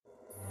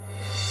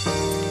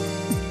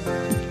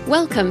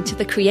Welcome to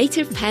the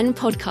Creative Pen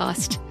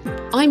podcast.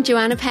 I'm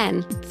Joanna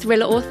Penn,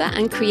 thriller author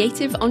and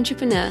creative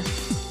entrepreneur,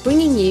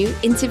 bringing you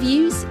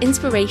interviews,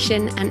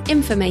 inspiration and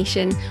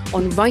information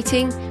on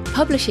writing,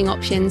 publishing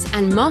options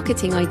and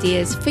marketing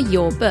ideas for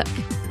your book.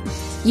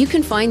 You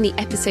can find the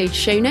episode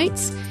show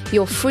notes,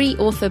 your free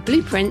author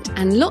blueprint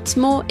and lots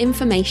more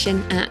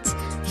information at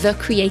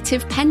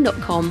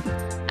thecreativepen.com,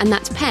 and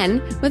that's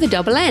pen with a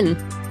double N.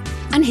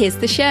 And here's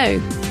the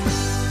show.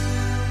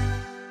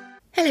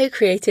 Hello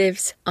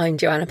creatives, I'm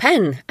Joanna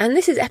Penn and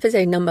this is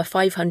episode number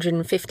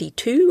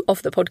 552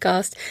 of the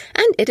podcast,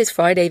 and it is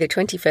Friday the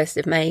 21st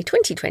of May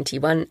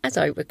 2021 as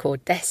I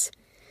record this.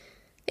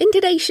 In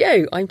today's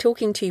show, I'm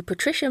talking to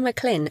Patricia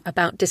McLinn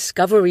about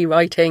discovery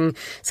writing,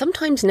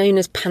 sometimes known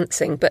as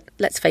pantsing, but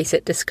let's face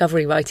it,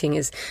 discovery writing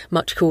is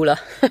much cooler.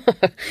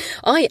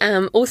 I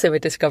am also a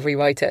discovery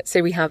writer,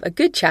 so we have a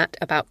good chat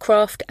about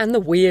craft and the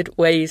weird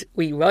ways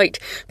we write,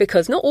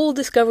 because not all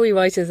discovery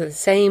writers are the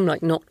same,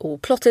 like not all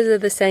plotters are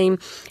the same,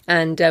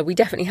 and we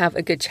definitely have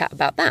a good chat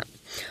about that.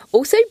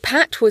 Also,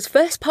 Pat was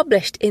first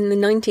published in the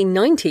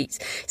 1990s,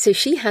 so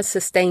she has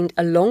sustained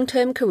a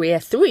long-term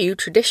career through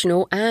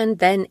traditional and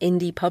then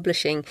indie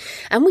publishing,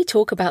 and we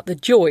talk about the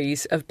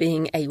joys of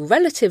being a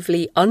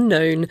relatively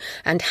unknown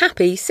and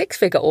happy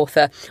six-figure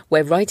author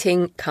where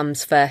writing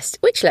comes first,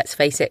 which, let's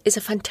face it, is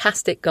a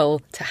fantastic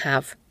goal to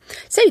have.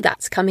 So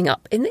that's coming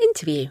up in the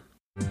interview.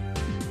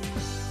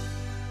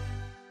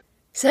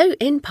 So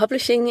in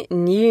publishing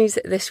news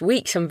this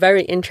week, some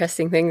very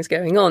interesting things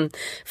going on.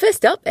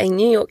 First up, a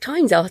New York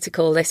Times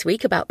article this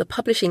week about the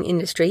publishing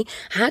industry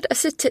had a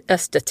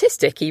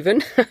statistic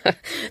even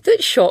that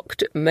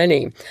shocked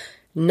many.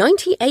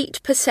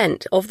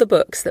 98% of the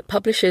books that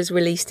publishers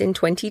released in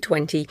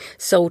 2020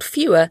 sold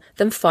fewer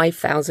than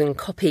 5,000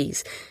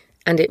 copies.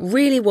 And it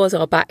really was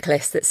our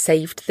backlist that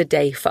saved the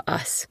day for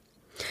us.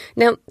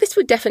 Now, this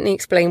would definitely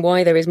explain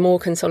why there is more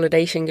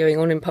consolidation going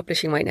on in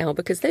publishing right now,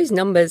 because those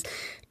numbers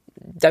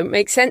don't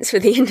make sense for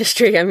the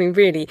industry, I mean,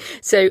 really.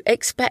 So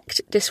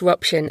expect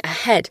disruption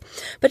ahead.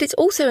 But it's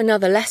also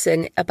another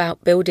lesson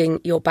about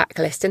building your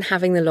backlist and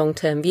having the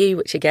long-term view,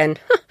 which again,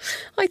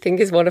 I think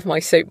is one of my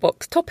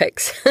soapbox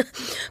topics.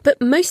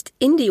 But most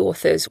indie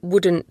authors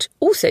wouldn't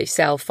also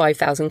sell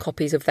 5,000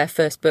 copies of their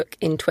first book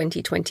in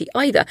 2020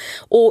 either,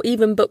 or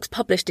even books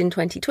published in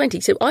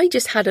 2020. So I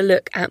just had a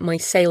look at my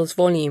sales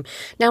volume.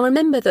 Now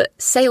remember that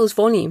sales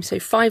volume, so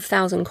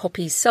 5,000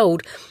 copies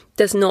sold,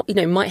 does not,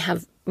 might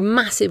have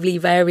massively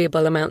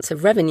variable amounts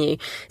of revenue.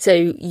 So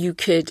you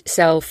could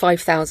sell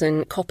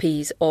 5,000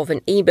 copies of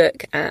an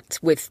ebook at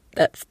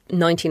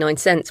 99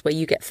 cents, where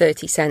you get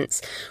 30 cents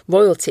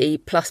royalty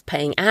plus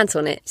paying ads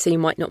on it. So you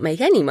might not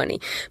make any money,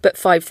 but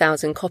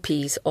 5,000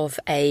 copies of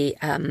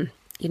an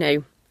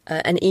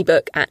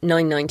ebook at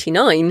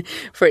 $9.99,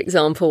 for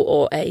example,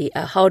 or a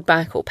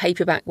hardback or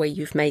paperback where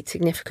you've made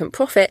significant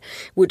profit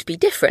would be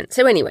different.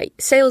 So anyway,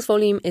 sales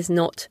volume is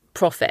not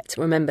profit.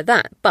 Remember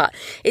that. But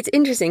it's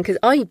interesting because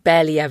I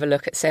barely ever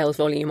look at sales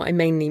volume. I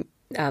mainly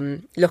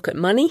look at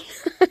money.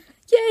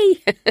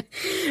 Yay!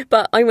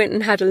 But I went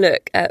and had a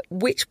look at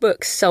which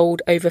books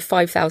sold over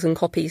 5,000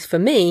 copies for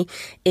me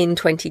in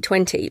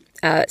 2020.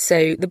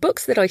 So the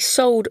books that I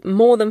sold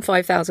more than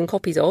 5,000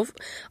 copies of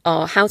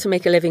are How to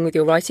Make a Living with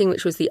Your Writing,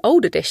 which was the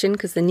old edition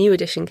because the new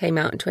edition came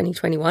out in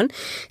 2021.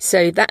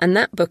 So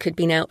that book had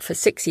been out for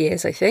 6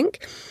 years, I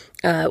think.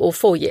 Or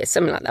 4 years,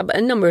 something like that, but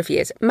a number of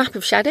years. Map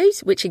of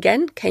Shadows, which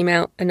again came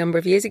out a number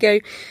of years ago.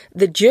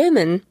 The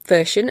German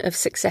version of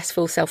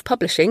Successful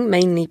Self-Publishing,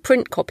 mainly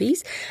print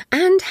copies.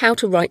 And How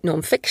to Write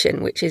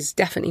Non-Fiction, which is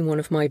definitely one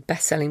of my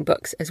best-selling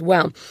books as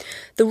well.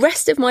 The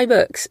rest of my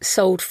books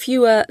sold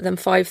fewer than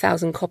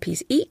 5,000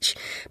 copies each.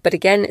 But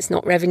again, it's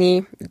not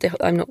revenue.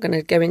 I'm not going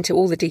to go into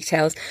all the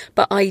details.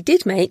 But I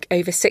did make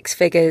over 6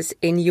 figures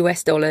in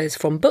US dollars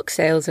from book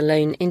sales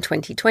alone in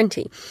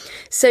 2020.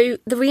 So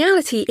the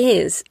reality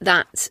is that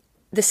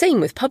the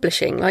same with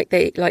publishing, like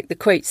the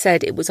quote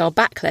said, it was our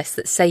backlist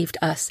that saved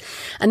us.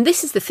 And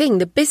this is the thing,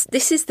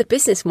 this is the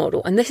business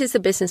model, and this is the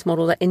business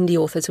model that indie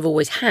authors have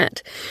always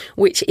had,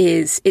 which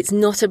is it's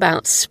not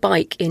about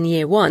spike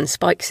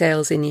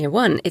sales in year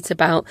one. It's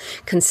about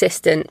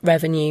consistent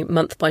revenue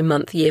month by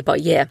month, year by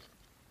year.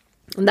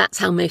 And that's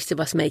how most of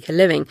us make a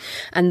living.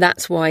 And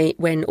that's why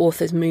when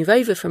authors move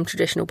over from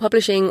traditional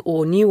publishing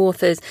or new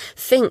authors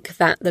think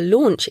that the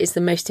launch is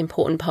the most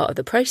important part of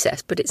the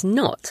process, but it's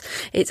not.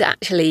 It's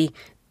actually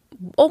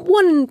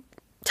one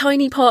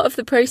tiny part of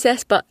the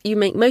process, but you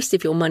make most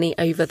of your money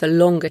over the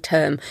longer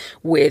term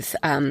with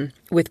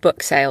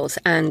book sales.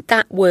 And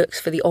that works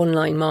for the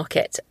online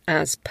market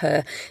as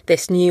per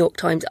this New York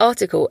Times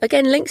article.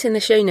 Again, links in the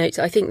show notes.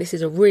 I think this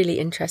is a really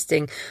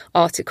interesting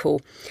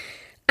article.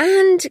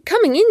 And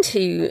coming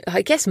into,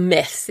 I guess,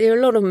 myths, there are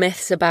a lot of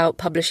myths about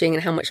publishing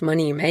and how much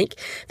money you make.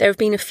 There have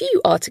been a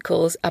few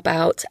articles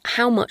about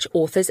how much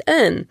authors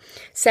earn.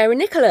 Sarah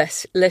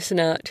Nicholas,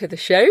 listener to the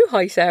show,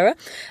 hi Sarah,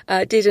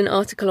 did an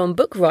article on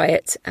Book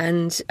Riot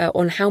and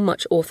on how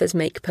much authors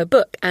make per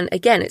book. And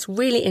again, it's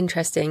really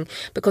interesting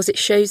because it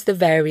shows the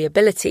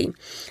variability.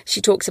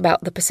 She talks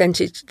about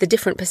the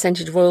different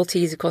percentage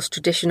royalties across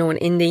traditional and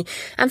indie,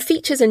 and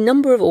features a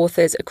number of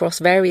authors across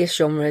various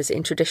genres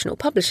in traditional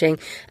publishing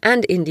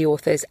and indie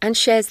authors, and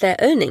shares their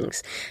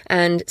earnings.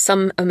 And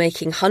some are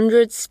making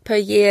hundreds per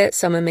year,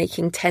 some are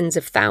making tens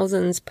of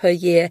thousands per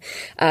year,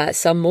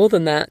 some more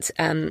than that.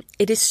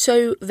 It is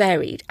so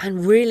varied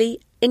and really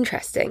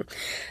interesting.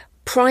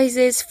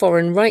 Prizes,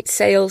 foreign rights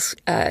sales,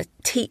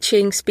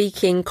 teaching,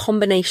 speaking,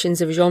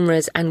 combinations of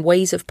genres and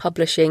ways of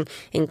publishing,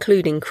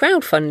 including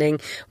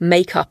crowdfunding,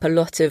 make up a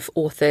lot of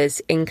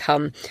authors'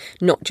 income,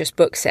 not just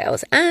book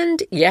sales.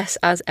 And yes,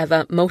 as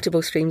ever,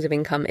 multiple streams of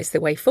income is the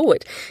way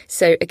forward.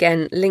 So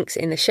again, links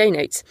in the show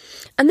notes.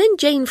 And then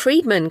Jane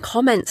Friedman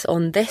comments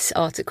on this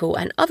article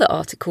and other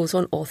articles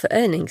on author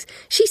earnings.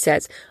 She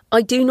says,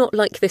 I do not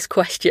like this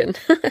question.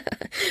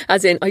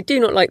 As in, I do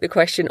not like the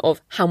question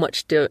of how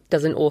much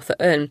does an author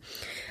earn?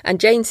 And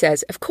Jane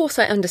says, of course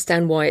I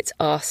understand why it's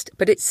asked,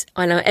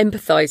 and I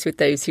empathise with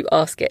those who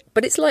ask it,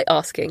 but it's like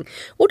asking,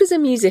 what does a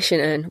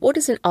musician earn? What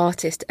does an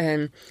artist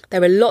earn?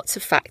 There are lots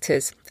of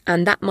factors,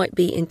 and that might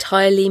be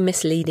entirely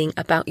misleading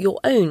about your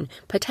own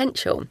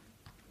potential.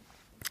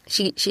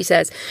 She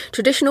says,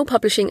 traditional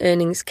publishing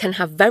earnings can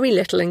have very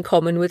little in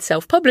common with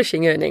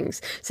self-publishing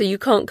earnings, so you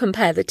can't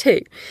compare the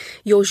two.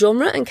 Your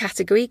genre and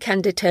category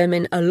can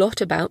determine a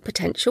lot about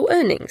potential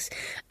earnings,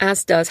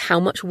 as does how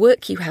much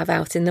work you have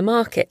out in the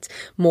market.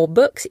 More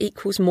books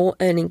equals more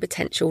earning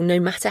potential, no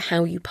matter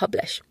how you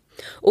publish.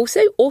 Also,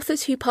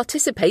 authors who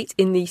participate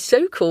in the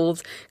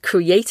so-called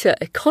creator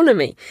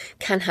economy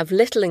can have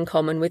little in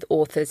common with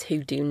authors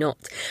who do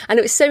not. And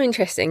it was so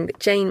interesting that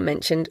Jane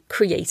mentioned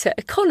creator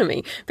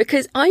economy,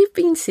 because I've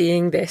been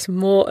seeing this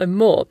more and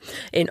more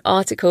in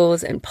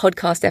articles and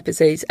podcast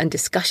episodes and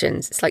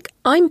discussions. It's like,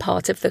 I'm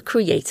part of the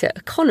creator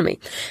economy.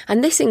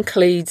 And this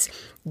includes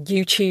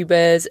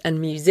YouTubers and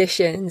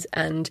musicians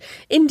and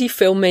indie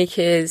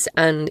filmmakers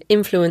and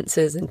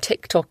influencers and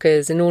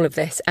TikTokers and all of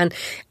this. And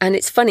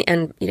it's funny,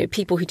 and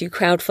people who do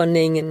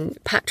crowdfunding and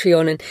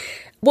Patreon. And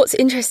what's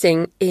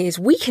interesting is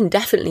we can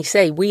definitely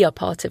say we are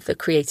part of the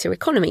creator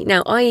economy.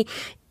 Now,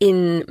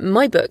 in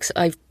my books,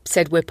 I've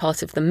said we're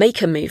part of the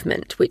maker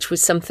movement, which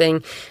was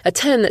a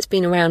term that's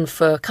been around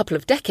for a couple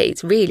of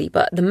decades, really.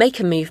 But the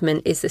maker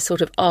movement is the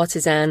sort of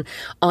artisan,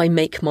 I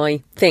make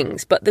my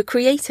things. But the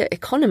creator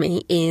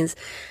economy is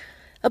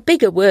a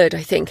bigger word,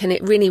 I think, and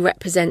it really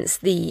represents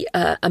the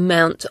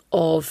amount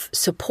of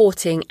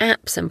supporting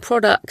apps and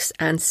products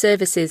and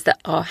services that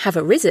have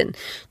arisen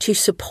to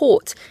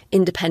support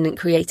independent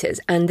creators.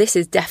 And this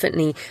is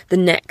definitely the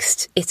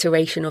next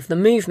iteration of the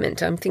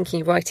movement. I'm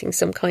thinking of writing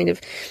some kind of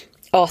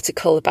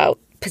article about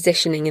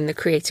positioning in the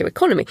creator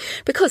economy,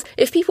 because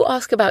if people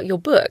ask about your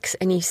books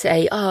and you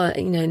say,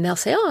 and they'll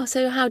say,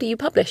 so how do you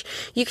publish?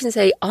 You can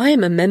say, I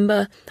am a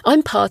member,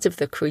 I'm part of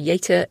the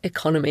creator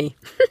economy,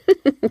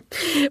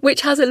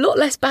 which has a lot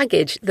less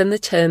baggage than the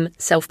term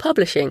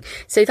self-publishing.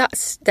 So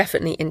that's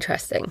definitely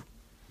interesting.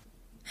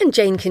 And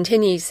Jane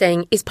continues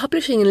saying, is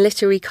publishing and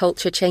literary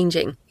culture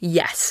changing?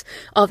 Yes.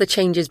 Are the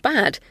changes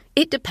bad?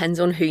 It depends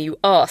on who you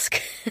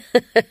ask.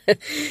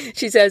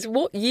 She says,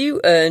 what you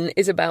earn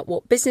is about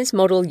what business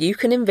model you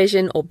can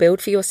envision or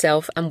build for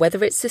yourself and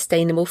whether it's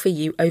sustainable for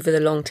you over the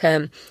long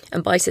term.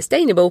 And by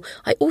sustainable,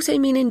 I also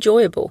mean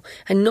enjoyable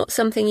and not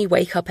something you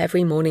wake up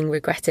every morning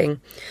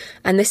regretting.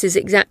 And this is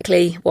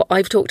exactly what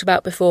I've talked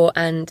about before,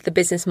 and the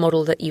business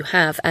model that you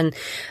have. And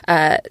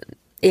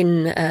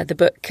in the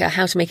book,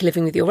 How to Make a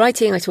Living with Your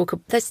Writing, I talk,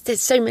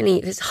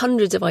 there's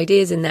hundreds of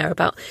ideas in there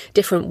about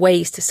different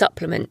ways to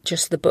supplement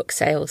just the book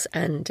sales.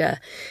 And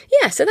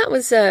so that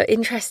was an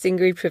interesting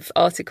group of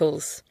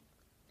articles.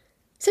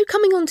 So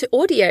coming on to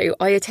audio,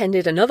 I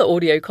attended another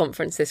audio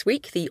conference this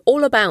week, the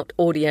All About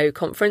Audio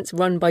conference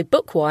run by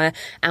Bookwire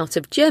out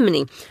of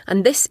Germany.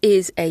 And this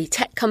is a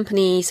tech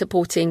company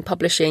supporting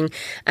publishing,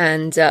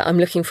 and I'm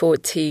looking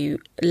forward to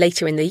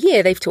later in the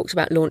year. They've talked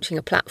about launching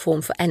a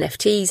platform for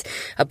NFTs,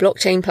 a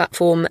blockchain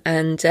platform,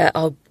 and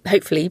I'll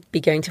hopefully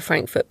be going to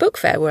Frankfurt Book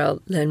Fair where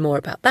I'll learn more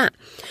about that.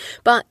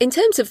 But in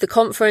terms of the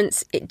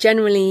conference, it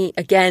generally,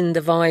 again,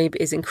 the vibe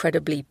is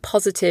incredibly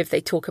positive.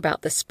 They talk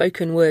about the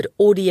spoken word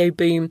audio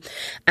boom,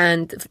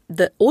 and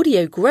the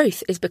audio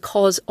growth is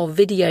because of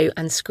video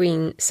and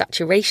screen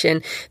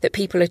saturation, that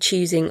people are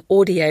choosing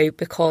audio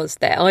because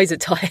their eyes are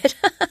tired,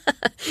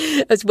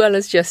 as well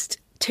as just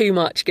too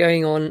much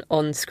going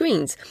on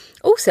screens.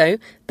 Also,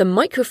 the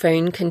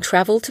microphone can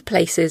travel to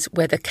places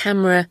where the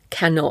camera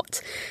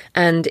cannot,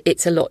 and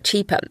it's a lot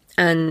cheaper.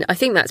 And I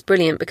think that's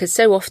brilliant, because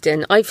so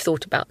often I've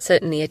thought about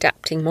certainly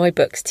adapting my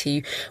books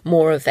to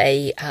more of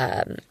a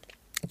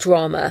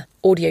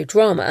audio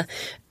drama.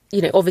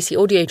 Obviously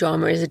audio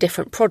drama is a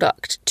different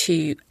product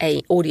to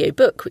a audio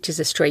book, which is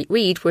a straight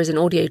read, whereas an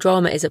audio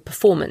drama is a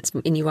performance,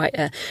 and you write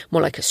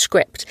more like a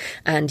script,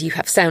 and you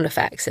have sound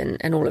effects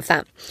and all of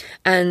that.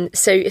 And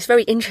so it's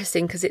very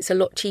interesting because it's a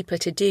lot cheaper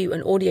to do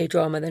an audio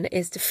drama than it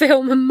is to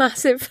film a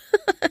massive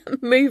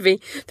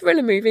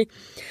thriller movie.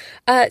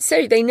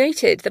 So they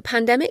noted the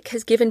pandemic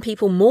has given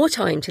people more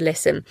time to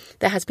listen.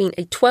 There has been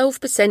a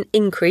 12%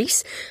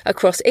 increase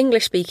across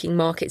English-speaking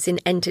markets in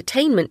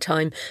entertainment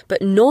time,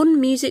 but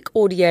non-music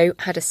audio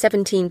had a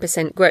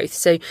 17% growth.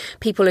 So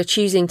people are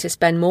choosing to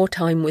spend more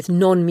time with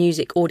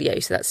non-music audio,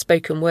 so that's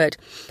spoken word.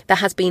 There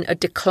has been a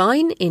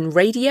decline in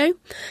radio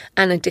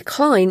and a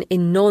decline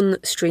in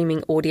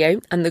non-streaming audio,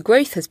 and the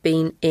growth has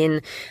been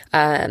in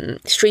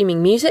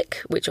streaming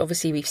music, which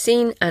obviously we've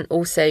seen, and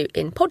also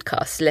in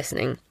podcast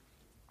listening.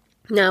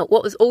 Now,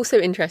 what was also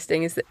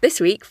interesting is that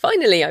this week,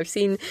 finally, I've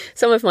seen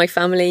some of my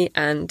family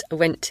and I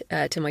went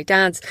to my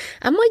dad's,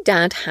 and my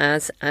dad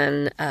has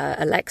an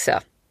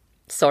Alexa.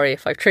 Sorry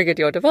if I've triggered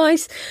your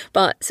device,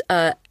 but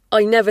I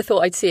never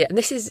thought I'd see it. And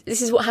this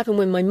is what happened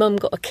when my mum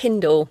got a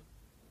Kindle,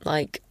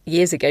 like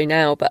years ago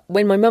now, but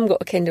when my mum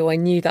got a Kindle, I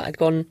knew that had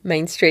gone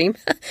mainstream.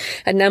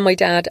 And now my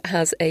dad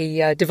has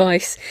a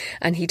device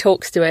and he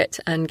talks to it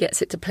and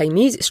gets it to play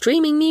music,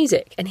 streaming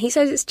music. And he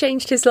says it's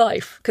changed his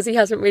life because he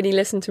hasn't really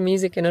listened to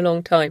music in a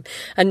long time.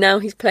 And now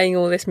he's playing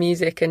all this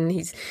music and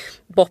he's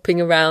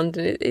bopping around,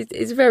 and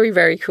it's very,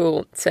 very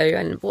cool. So,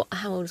 and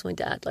how old is my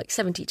dad? Like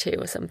 72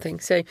 or something.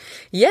 So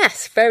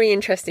yes, very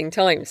interesting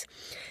times.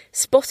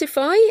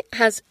 Spotify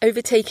has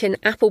overtaken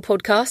Apple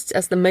Podcasts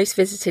as the most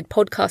visited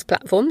podcast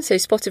platform. So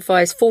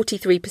Spotify is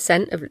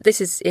 43% of,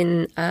 this is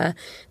in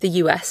the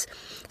US.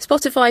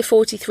 Spotify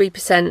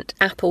 43%,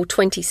 Apple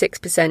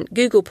 26%,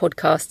 Google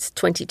Podcasts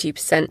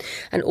 22%,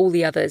 and all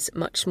the others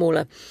much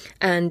smaller.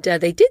 And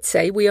they did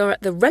say we are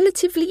at the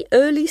relatively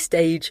early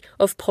stage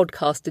of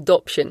podcast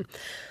adoption,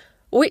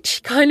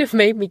 which kind of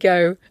made me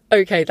go,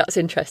 okay, that's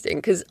interesting,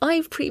 because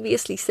I've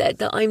previously said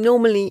that I'm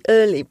normally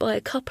early by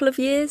a couple of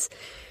years.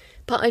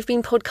 But I've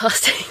been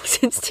podcasting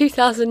since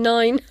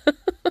 2009.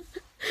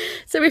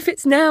 So if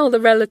it's now the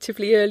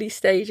relatively early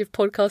stage of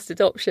podcast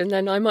adoption,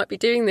 then I might be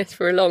doing this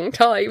for a long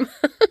time.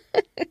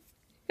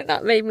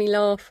 That made me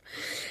laugh.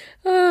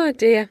 Oh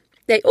dear.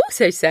 They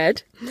also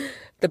said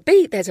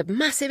there's a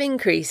massive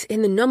increase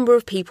in the number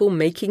of people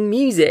making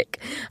music.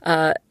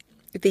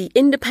 The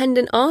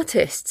independent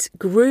artists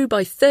grew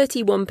by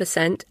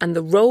 31%, and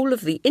the role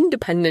of the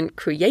independent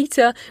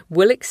creator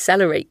will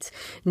accelerate.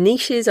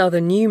 Niches are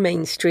the new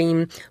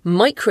mainstream,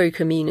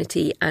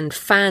 micro-community and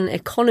fan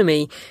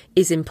economy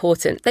is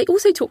important. They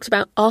also talked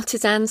about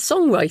artisan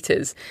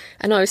songwriters,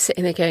 and I was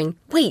sitting there going,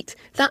 wait,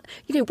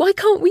 why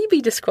can't we be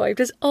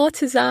described as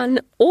artisan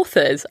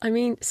authors? I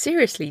mean,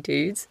 seriously,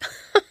 dudes.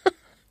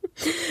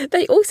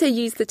 They also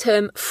use the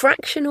term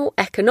fractional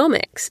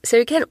economics.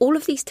 So again, all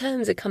of these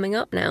terms are coming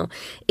up now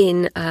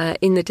in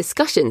the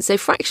discussion. So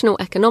fractional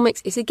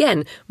economics is,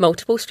 again,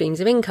 multiple streams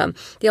of income.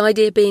 The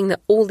idea being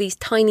that all these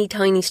tiny,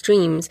 tiny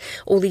streams,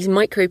 all these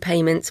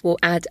micropayments will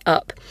add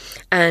up.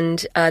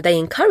 And they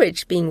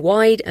encourage being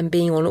wide and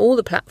being on all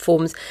the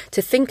platforms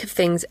to think of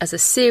things as a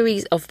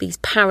series of these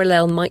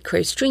parallel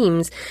micro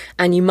streams,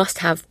 and you must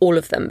have all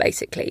of them,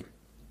 basically.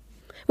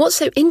 What's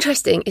so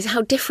interesting is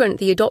how different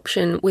the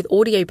adoption with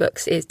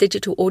audiobooks is,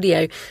 digital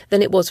audio,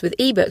 than it was with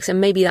ebooks. And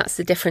maybe that's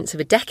the difference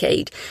of a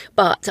decade.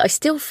 But I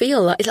still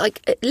feel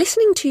like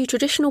listening to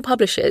traditional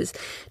publishers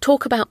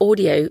talk about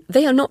audio,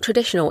 they are not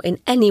traditional in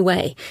any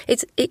way.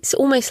 It's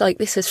almost like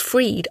this has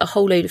freed a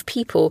whole load of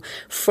people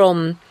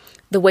from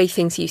the way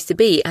things used to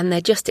be, and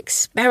they're just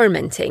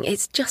experimenting.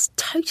 It's just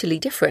totally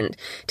different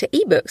to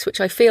ebooks,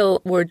 which I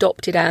feel were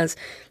adopted as,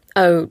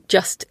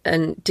 just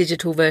a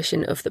digital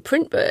version of the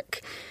print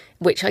book,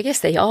 which I guess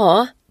they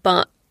are,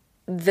 but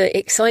the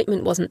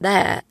excitement wasn't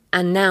there.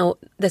 And now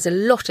there's a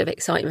lot of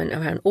excitement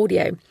around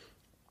audio.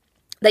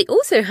 They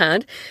also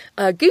had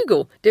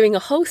Google doing a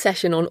whole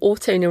session on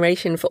auto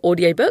narration for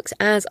audiobooks,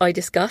 as I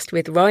discussed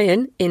with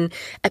Ryan in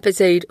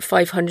episode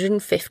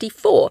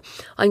 554.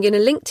 I'm going to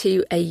link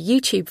to a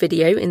YouTube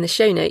video in the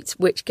show notes,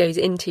 which goes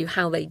into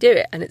how they do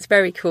it. And it's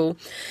very cool.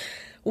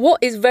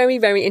 What is very,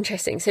 very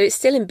interesting. So it's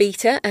still in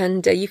beta,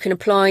 and you can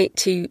apply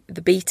to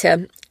the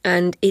beta,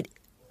 and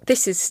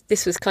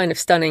This was kind of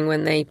stunning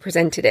when they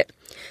presented it.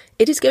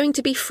 It is going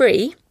to be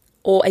free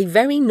or a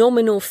very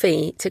nominal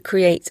fee to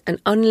create an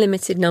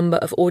unlimited number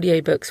of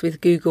audiobooks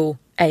with Google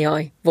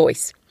AI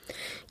voice.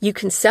 You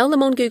can sell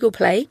them on Google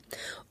Play,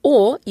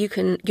 or you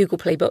can Google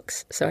Play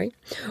Books,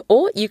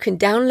 or you can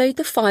download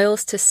the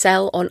files to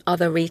sell on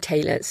other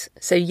retailers.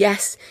 So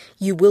yes,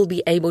 you will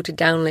be able to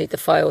download the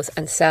files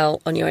and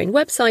sell on your own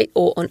website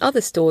or on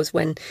other stores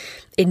when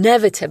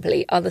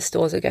inevitably other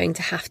stores are going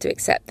to have to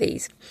accept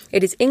these.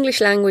 It is English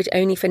language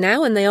only for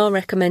now, and they are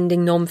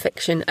recommending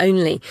non-fiction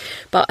only.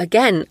 But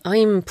again,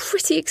 I'm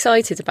pretty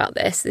excited about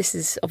this. This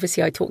is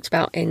obviously I talked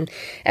about in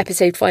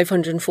episode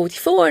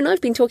 544, and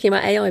I've been talking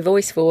about AI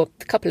voice for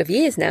a couple of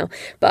years now,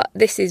 but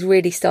this is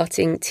really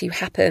starting to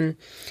happen.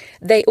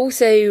 They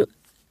also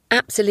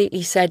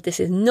absolutely said this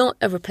is not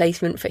a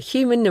replacement for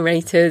human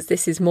narrators.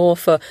 This is more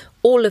for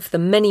all of the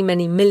many,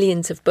 many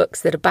millions of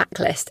books that are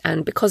backlist.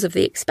 And because of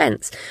the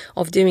expense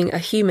of doing a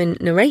human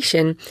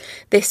narration,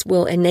 this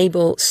will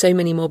enable so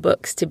many more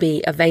books to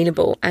be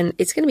available. And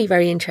it's going to be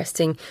very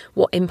interesting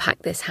what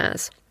impact this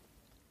has.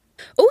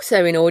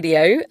 Also in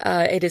audio,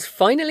 it is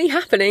finally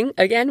happening.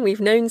 Again,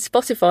 we've known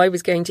Spotify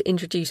was going to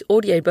introduce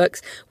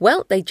audiobooks.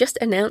 Well, they just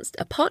announced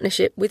a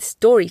partnership with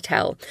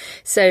Storytel.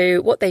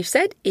 So what they've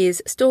said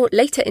is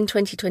later in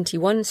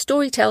 2021,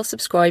 Storytel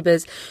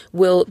subscribers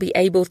will be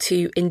able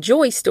to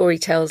enjoy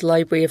Storytel's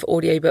library of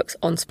audiobooks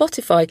on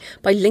Spotify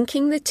by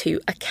linking the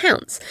two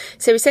accounts.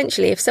 So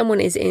essentially, if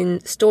someone is in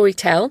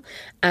Storytel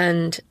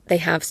and they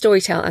have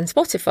Storytel and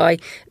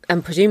Spotify,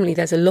 and presumably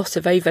there's a lot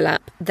of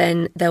overlap,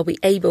 then they'll be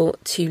able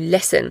to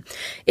listen.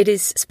 It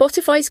is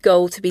Spotify's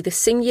goal to be the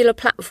singular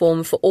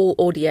platform for all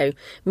audio,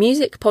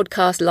 music,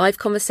 podcast, live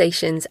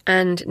conversations,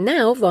 and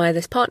now, via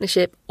this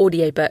partnership,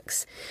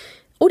 audiobooks.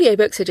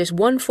 Audiobooks are just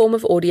one form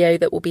of audio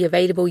that will be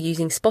available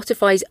using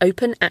Spotify's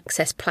open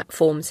access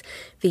platforms.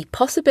 The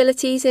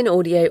possibilities in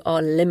audio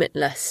are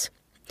limitless.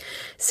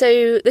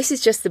 So this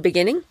is just the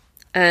beginning.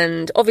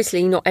 And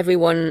obviously not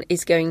everyone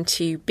is going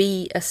to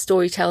be a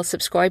Storytel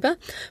subscriber,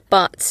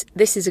 but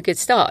this is a good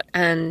start.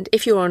 And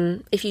if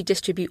you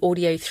distribute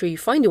audio through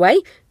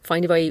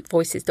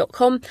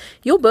findawayvoices.com,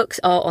 your books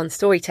are on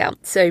Storytel.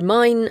 So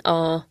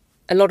all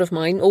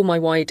my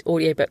wide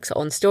audiobooks are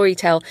on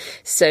Storytel,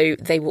 so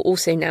they will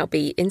also now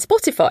be in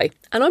Spotify.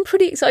 And I'm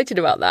pretty excited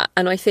about that.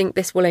 And I think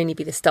this will only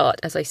be the start,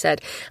 as I said.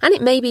 And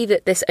it may be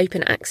that this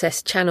open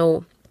access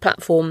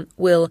platform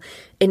will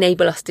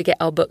enable us to get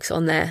our books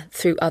on there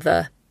through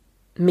other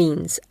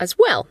means as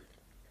well.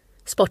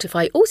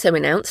 Spotify also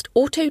announced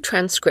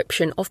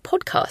auto-transcription of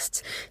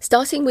podcasts,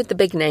 starting with the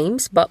big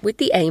names, but with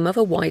the aim of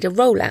a wider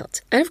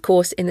rollout. And of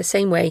course, in the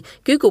same way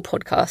Google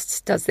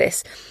Podcasts does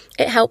this,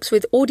 it helps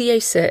with audio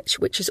search,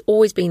 which has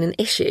always been an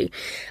issue.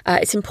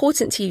 It's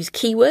important to use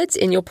keywords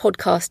in your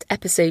podcast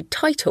episode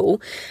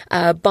title,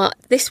 but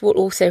this will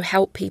also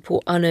help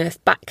people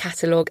unearth back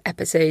catalogue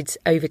episodes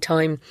over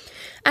time.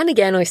 And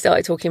again, I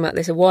started talking about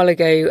this a while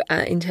ago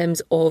in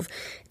terms of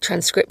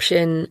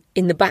transcription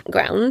in the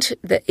background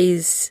that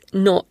is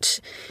not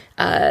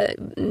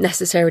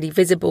necessarily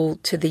visible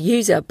to the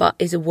user, but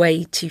is a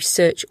way to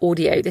search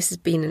audio. This has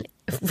been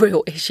a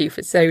real issue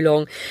for so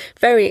long.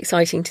 Very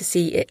exciting to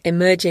see it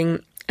emerging.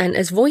 And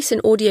as voice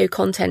and audio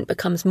content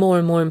becomes more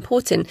and more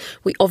important,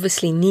 we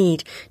obviously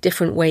need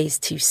different ways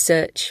to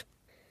search.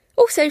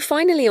 Also,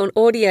 finally on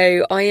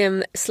audio, I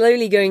am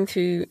slowly going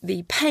through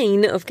the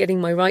pain of getting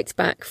my rights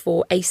back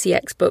for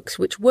ACX books,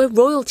 which were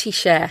royalty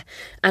share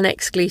and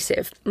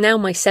exclusive. Now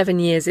my 7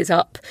 years is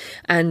up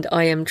and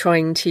I am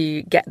trying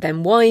to get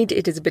them wide.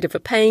 It is a bit of a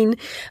pain.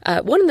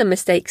 One of the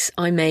mistakes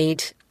I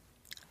made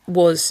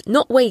was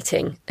not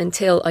waiting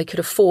until I could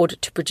afford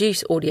to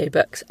produce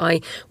audiobooks. I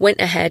went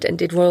ahead and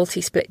did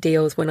royalty split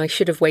deals when I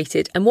should have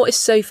waited. And what is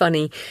so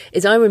funny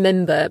is I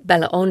remember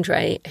Bella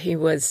Andre, who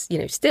was,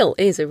 still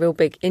is a real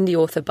big indie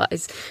author, but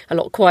is a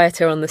lot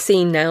quieter on the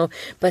scene now.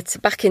 But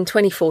back in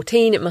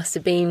 2014, it must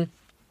have been,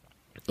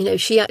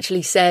 she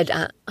actually said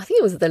at, I think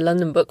it was the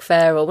London Book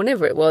Fair or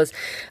whenever it was,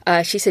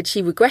 she said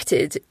she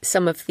regretted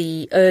some of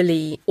the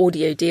early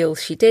audio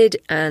deals she did,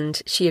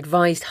 and she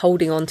advised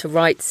holding on to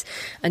rights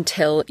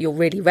until you're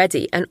really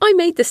ready. And I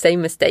made the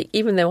same mistake,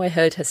 even though I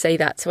heard her say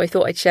that. So I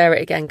thought I'd share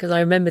it again because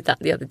I remembered that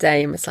the other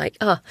day and was like,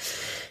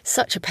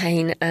 such a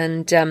pain.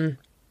 And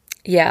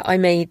I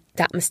made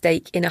that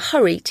mistake in a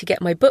hurry to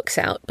get my books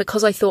out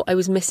because I thought I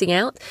was missing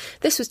out.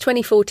 This was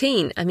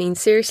 2014. I mean,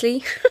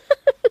 seriously?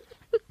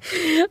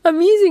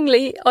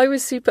 Amusingly, I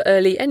was super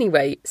early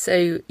anyway.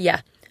 So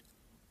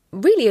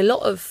really a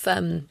lot of,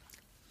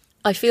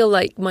 I feel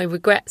like my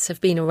regrets have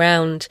been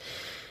around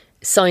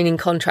signing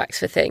contracts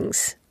for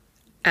things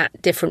at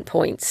different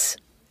points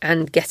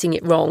and getting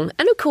it wrong.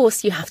 And of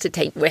course, you have to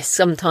take risks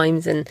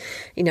sometimes. And,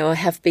 I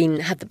have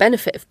had the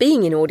benefit of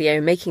being in audio,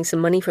 making some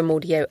money from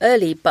audio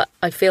early, but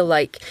I feel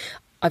like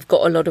I've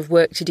got a lot of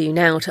work to do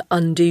now to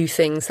undo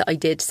things that I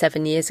did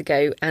 7 years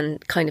ago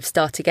and kind of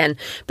start again.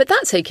 But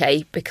that's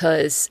okay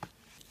because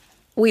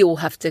we all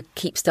have to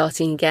keep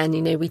starting again.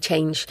 We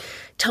change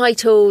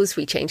titles,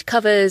 we change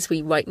covers,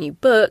 we write new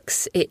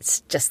books.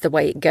 It's just the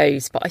way it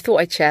goes. But I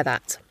thought I'd share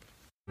that.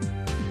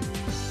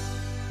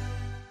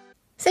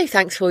 So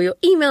thanks for your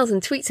emails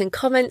and tweets and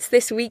comments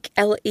this week.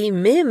 L.E.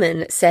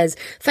 Meerman says,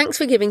 thanks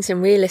for giving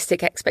some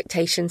realistic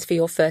expectations for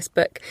your first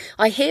book.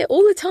 I hear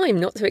all the time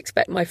not to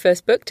expect my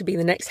first book to be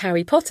the next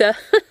Harry Potter.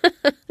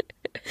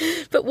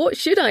 But what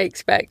should I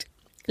expect?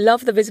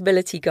 Love the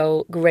visibility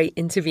goal. Great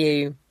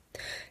interview.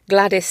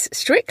 Gladys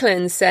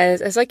Strickland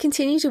says, as I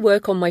continue to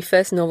work on my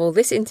first novel,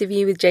 this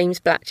interview with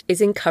James Blatch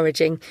is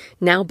encouraging.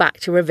 Now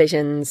back to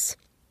revisions.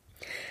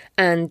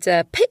 And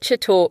Picture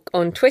Talk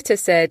on Twitter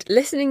said,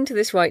 listening to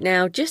this right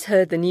now, just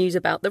heard the news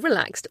about the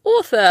relaxed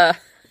author.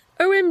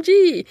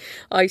 OMG!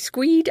 I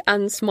squeed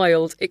and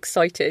smiled,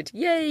 excited.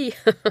 Yay!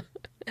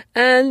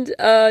 And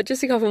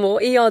just a couple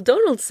more. E.R.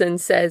 Donaldson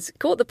says,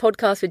 caught the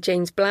podcast with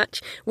James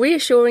Blatch.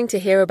 Reassuring to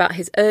hear about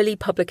his early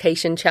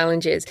publication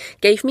challenges.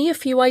 Gave me a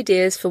few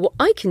ideas for what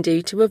I can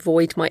do to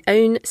avoid my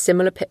own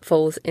similar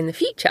pitfalls in the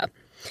future.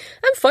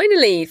 And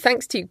finally,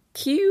 thanks to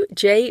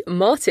QJ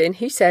Martin,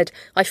 who said,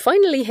 I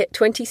finally hit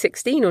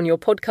 2016 on your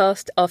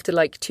podcast after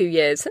like 2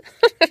 years.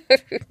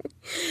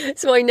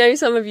 So I know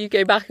some of you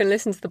go back and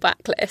listen to the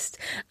backlist.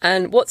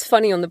 And what's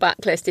funny on the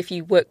backlist, if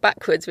you work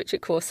backwards, which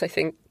of course I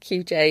think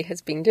QJ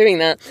has been doing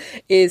that,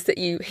 is that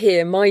you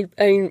hear my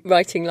own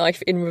writing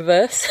life in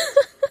reverse.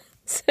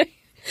 So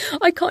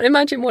I can't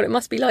imagine what it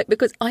must be like,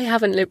 because I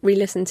haven't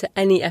re-listened to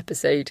any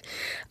episode.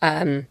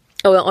 I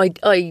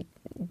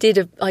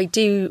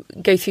do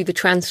go through the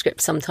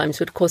transcript sometimes,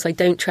 but of course I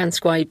don't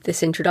transcribe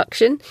this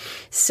introduction.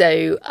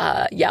 So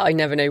I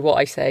never know what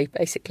I say,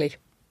 basically.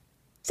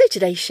 So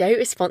today's show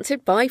is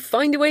sponsored by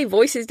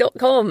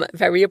findawayvoices.com.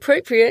 Very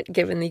appropriate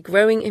given the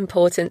growing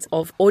importance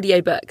of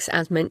audiobooks,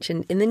 as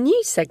mentioned in the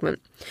news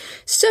segment.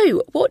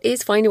 So what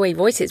is Findaway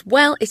Voices?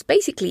 Well, it's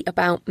basically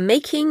about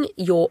making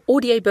your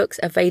audiobooks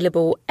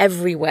available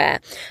everywhere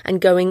and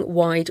going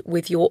wide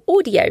with your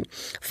audio.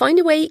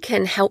 Findaway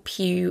can help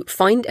you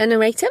find a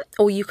narrator,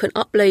 or you can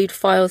upload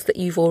files that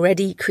you've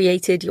already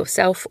created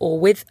yourself or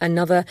with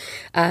another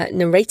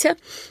narrator.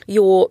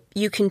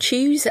 You can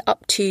choose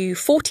up to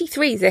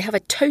 43. They have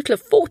a total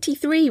of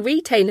 43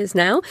 retailers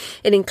now.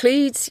 It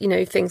includes,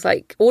 things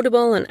like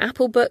Audible and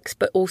Apple Books,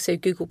 but also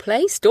Google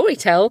Play,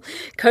 Storytel,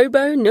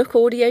 Kobo, Nook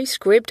Audio,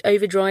 Scribd,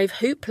 Overdrive,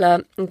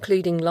 Hoopla,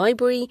 including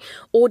Library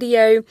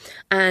Audio.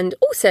 And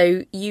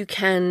also you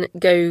can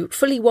go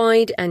fully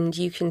wide and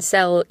you can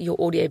sell your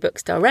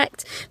audiobooks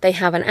direct. They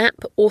have an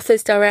app,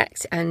 Authors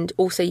Direct, and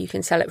also you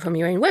can sell it from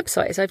your own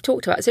website, as I've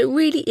talked about. So it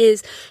really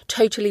is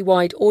totally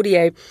wide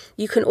audio.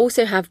 You can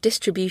also have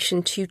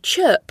distribution to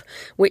Chirp,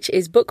 which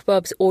is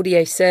BookBub's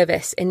audio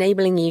service,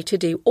 enabling you to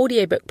do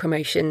audiobook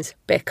promotions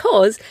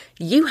because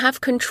you have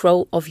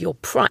control of your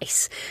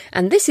price.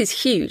 And this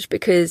is huge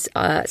because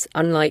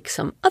unlike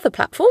some other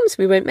platforms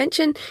we won't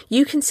mention,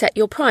 you can set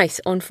your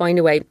price on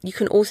Findaway. You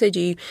can also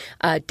do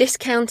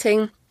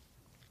discounting,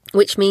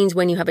 which means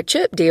when you have a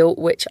Chirp deal,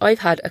 which I've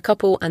had a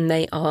couple and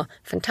they are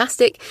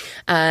fantastic,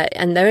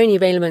 and they're only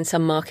available in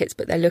some markets,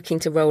 but they're looking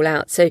to roll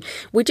out. So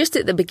we're just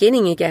at the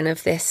beginning again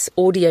of this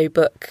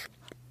audiobook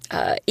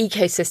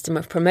ecosystem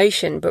of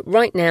promotion, but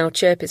right now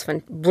Chirp is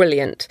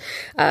brilliant,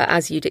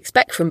 as you'd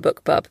expect from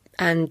BookBub,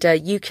 and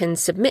you can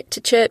submit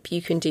to Chirp,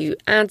 you can do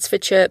ads for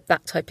Chirp,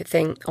 that type of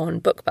thing on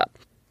BookBub.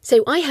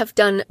 So I have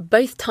done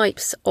both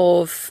types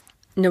of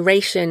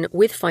narration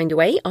with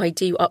Findaway. I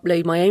do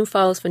upload my own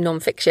files for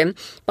non-fiction,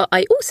 but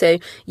I also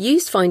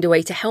used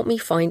Findaway to help me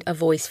find a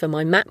voice for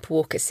my Map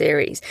Walker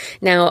series.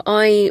 Now,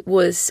 I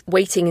was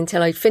waiting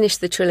until I'd finished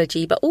the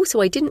trilogy, but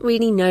also I didn't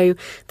really know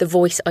the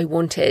voice I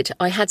wanted.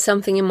 I had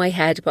something in my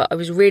head, but I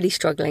was really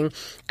struggling.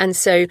 And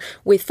so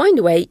with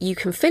Findaway, you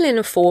can fill in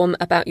a form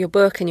about your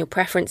book and your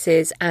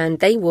preferences, and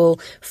they will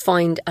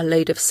find a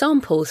load of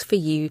samples for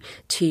you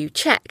to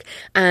check.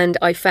 And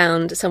I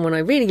found someone I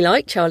really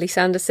like, Charlie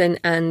Sanderson,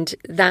 and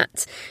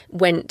that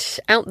went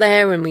out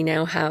there, and we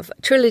now have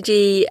a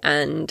trilogy,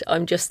 and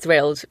I'm just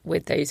thrilled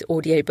with those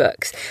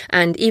audiobooks.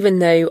 And even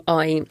though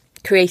I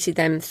created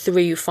them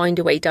through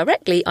Findaway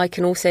directly, I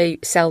can also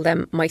sell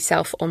them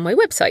myself on my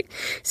website.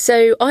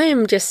 So I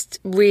am just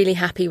really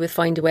happy with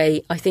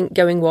Findaway. I think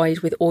going wide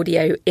with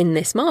audio in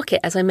this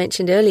market, as I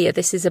mentioned earlier,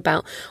 this is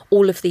about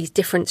all of these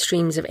different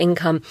streams of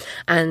income,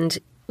 and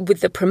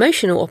with the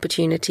promotional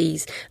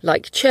opportunities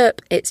like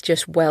Chirp, it's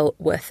just well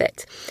worth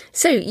it.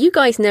 So you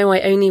guys know I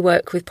only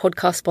work with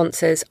podcast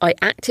sponsors. I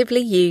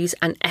actively use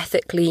and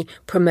ethically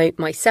promote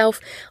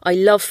myself. I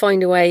love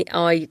Findaway.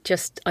 I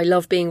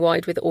love being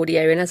wide with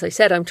audio. And as I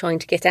said, I'm trying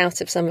to get out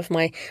of some of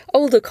my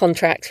older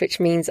contracts, which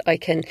means I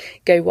can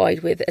go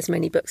wide with as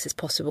many books as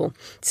possible.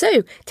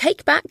 So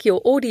take back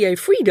your audio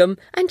freedom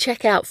and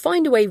check out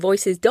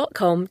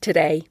findawayvoices.com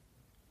today.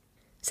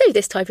 So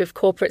this type of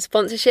corporate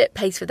sponsorship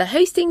pays for the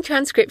hosting,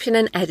 transcription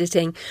and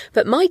editing,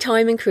 but my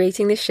time in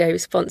creating this show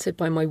is sponsored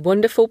by my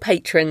wonderful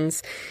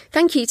patrons.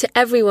 Thank you to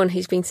everyone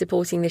who's been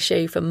supporting the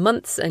show for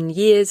months and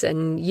years,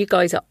 and you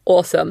guys are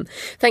awesome.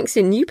 Thanks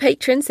to new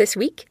patrons this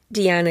week,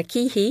 Deanna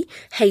Keehee,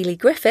 Hayley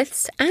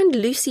Griffiths and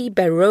Lucy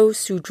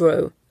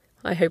Barreau-Soudreau.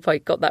 I hope I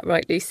got that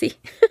right, Lucy.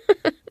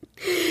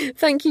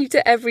 Thank you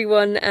to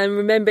everyone, and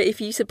remember, if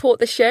you support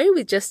the show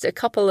with just a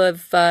couple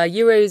of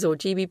euros or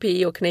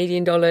GBP or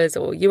Canadian dollars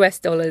or US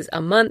dollars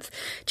a month,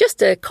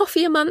 just a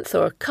coffee a month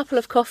or a couple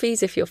of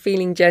coffees if you're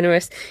feeling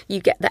generous, you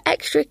get the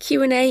extra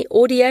Q&A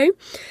audio,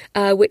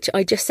 which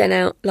I just sent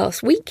out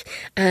last week,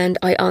 and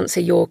I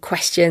answer your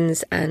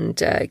questions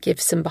and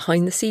give some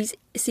behind the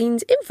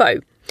scenes info.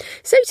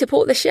 So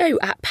support the show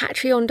at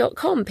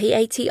patreon.com,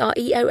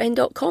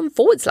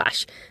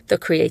 patreon.com/The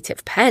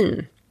Creative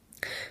Pen.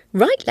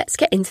 Right, let's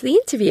get into the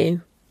interview.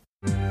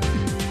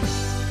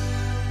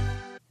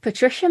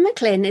 Patricia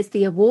McLinn is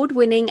the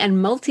award-winning and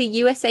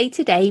multi-USA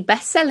Today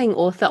best-selling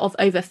author of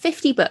over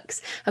 50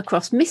 books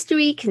across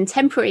mystery,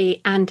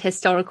 contemporary and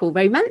historical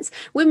romance,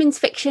 women's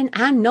fiction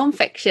and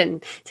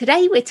non-fiction.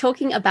 Today we're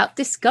talking about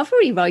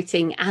discovery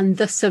writing and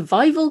the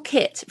survival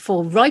kit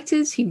for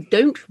writers who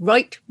don't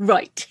write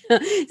right.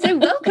 So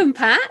welcome,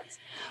 Pat.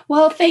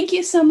 Well, thank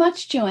you so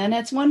much, Joanna.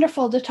 It's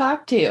wonderful to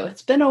talk to you.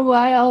 It's been a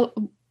while.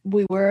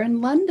 We were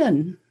in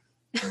London.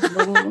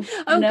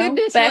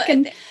 Goodness, back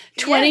in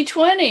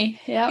 2020.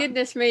 Yeah.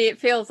 Goodness me, it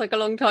feels like a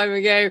long time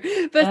ago.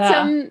 But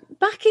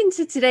back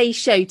into today's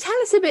show, tell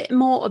us a bit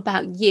more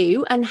about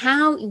you and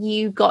how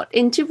you got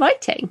into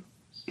writing.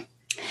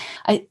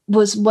 I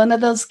was one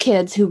of those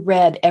kids who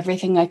read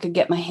everything I could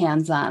get my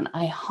hands on.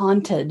 I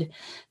haunted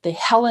the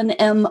Helen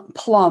M.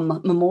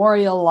 Plum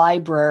Memorial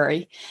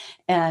Library,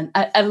 and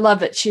I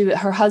love it.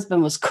 Her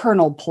husband was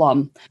Colonel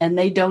Plum, and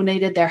they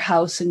donated their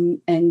house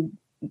and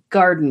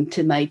garden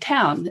to my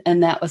town,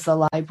 and that was the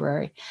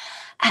library.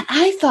 And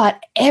I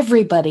thought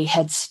everybody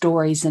had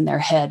stories in their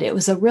head. It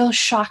was a real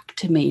shock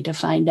to me to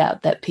find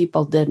out that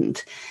people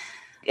didn't.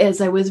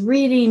 As I was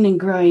reading and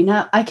growing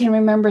up, I can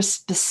remember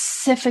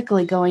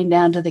specifically going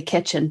down to the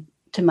kitchen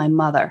to my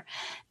mother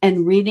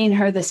and reading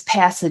her this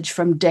passage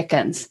from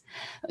Dickens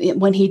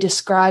when he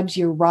describes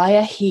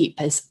Uriah Heep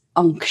as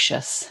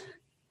unctuous.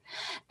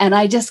 And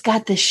I just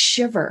got this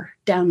shiver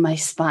down my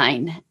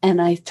spine.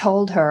 And I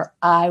told her,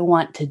 I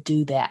want to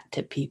do that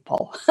to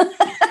people.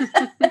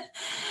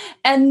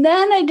 And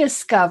then I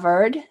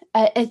discovered,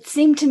 it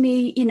seemed to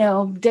me,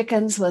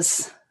 Dickens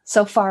was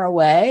so far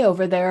away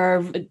over there,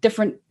 a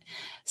different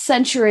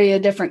century, a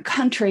different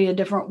country, a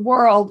different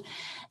world.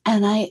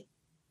 And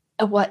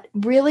what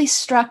really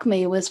struck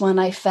me was when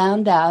I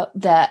found out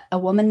that a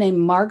woman named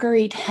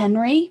Marguerite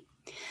Henry,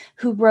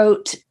 who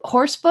wrote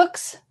horse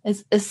books,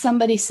 as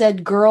somebody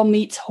said, girl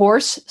meets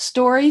horse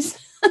stories,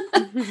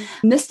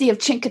 Misty of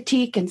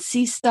Chincoteague and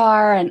Sea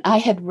Star. And I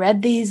had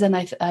read these and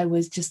I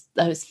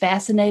was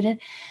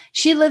fascinated.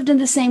 She lived in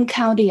the same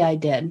county I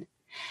did.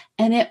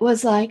 And it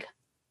was like,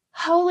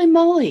 holy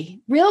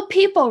moly, real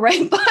people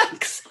write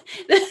books.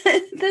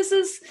 This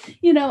is,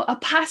 a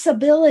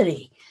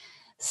possibility.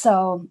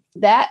 So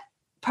that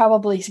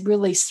probably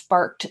really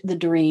sparked the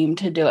dream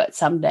to do it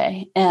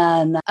someday.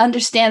 And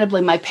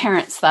understandably, my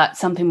parents thought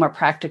something more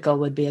practical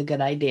would be a good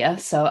idea.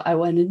 So I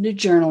went into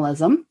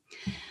journalism.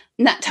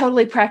 Not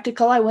totally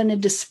practical. I went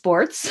into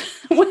sports,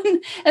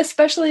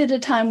 especially at a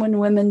time when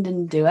women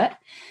didn't do it.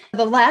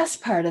 The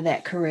last part of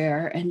that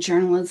career in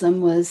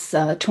journalism was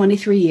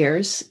 23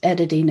 years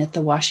editing at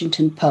the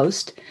Washington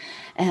Post.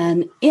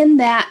 And in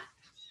that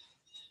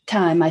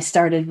time, I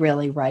started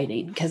really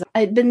writing because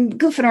I'd been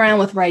goofing around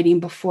with writing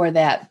before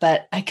that,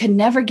 but I could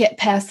never get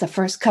past the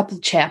first couple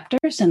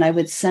chapters. And I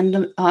would send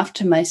them off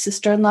to my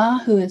sister-in-law,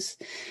 who is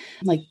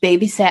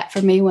babysat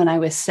for me when I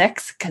was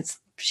 6, because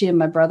she and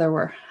my brother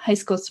were high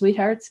school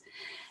sweethearts.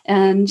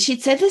 And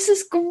she'd say, this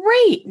is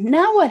great.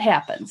 Now what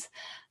happens?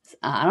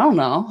 I don't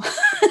know.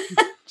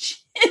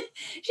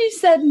 She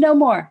said, no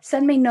more.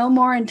 Send me no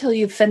more until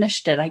you've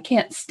finished it. I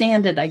can't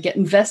stand it. I get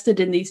invested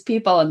in these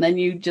people and then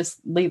you just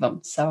leave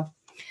them. So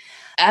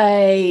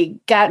I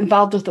got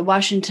involved with the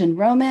Washington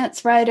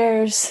romance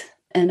writers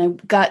and I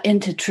got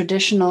into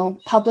traditional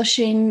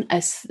publishing.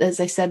 As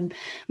I said,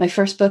 my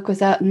first book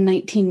was out in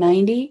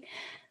 1990.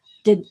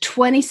 Did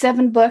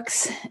 27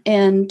 books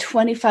and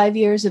 25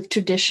 years of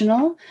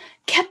traditional.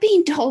 Kept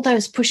being told I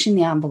was pushing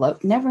the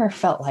envelope. Never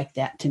felt like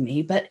that to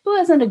me, but it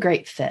wasn't a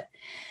great fit.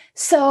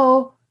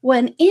 So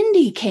when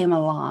indie came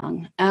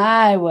along,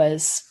 I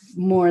was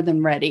more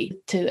than ready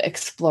to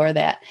explore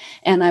that.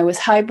 And I was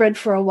hybrid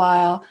for a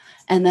while.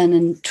 And then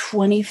in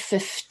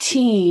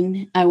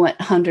 2015, I went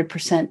 100%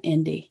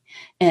 indie.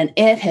 And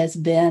it has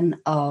been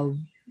a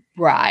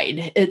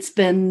ride. It's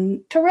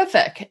been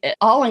terrific.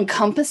 All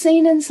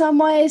encompassing in some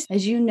ways.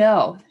 As you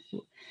know,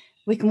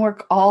 we can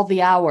work all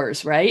the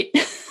hours, right?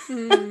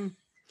 Mm.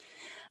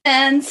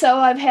 And so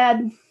I've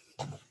had,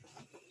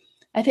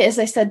 as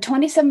I said,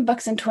 27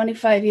 books in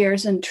 25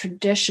 years in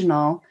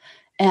traditional.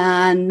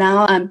 And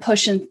now I'm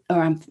pushing,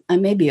 or I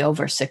may be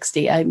over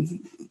 60.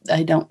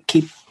 I don't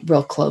keep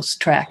real close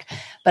track,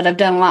 but I've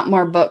done a lot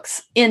more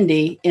books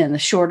indie in a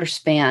shorter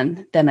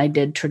span than I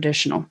did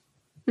traditional.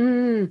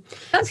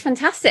 That's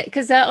fantastic,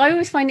 because I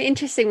always find it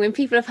interesting when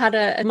people have had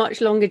a much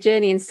longer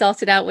journey and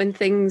started out when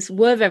things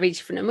were very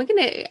different. And we're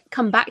going to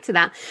come back to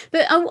that.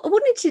 But I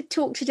wanted to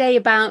talk today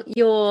about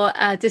your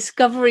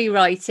discovery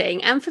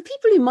writing. And for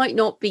people who might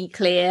not be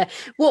clear,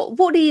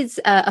 what is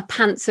a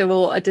pantser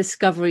or a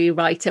discovery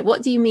writer?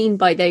 What do you mean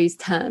by those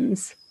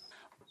terms?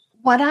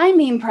 What I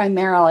mean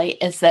primarily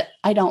is that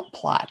I don't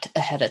plot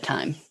ahead of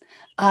time.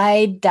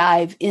 I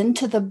dive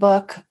into the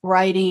book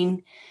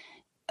writing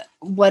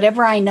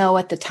whatever I know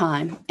at the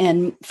time.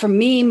 And for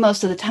me,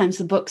 most of the times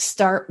the books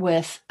start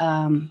with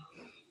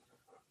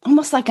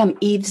almost like I'm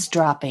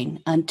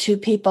eavesdropping on two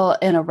people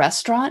in a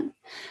restaurant.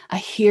 I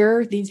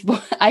hear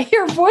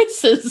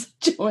voices,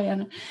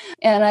 Joanna,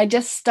 and I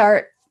just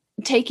start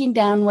taking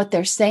down what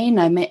they're saying.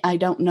 I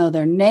don't know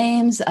their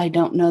names. I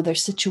don't know their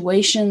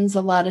situations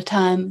a lot of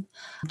time.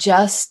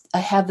 Just, I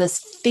have this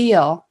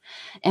feel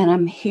and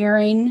I'm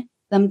hearing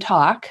them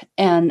talk.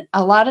 And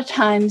a lot of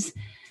times,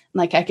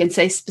 like I can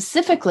say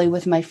specifically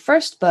with my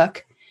first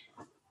book,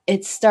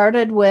 it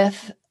started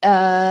with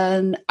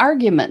an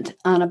argument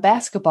on a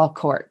basketball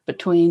court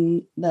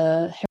between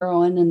the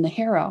heroine and the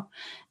hero.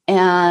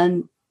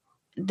 And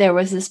there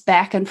was this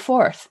back and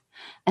forth.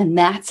 And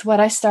that's what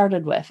I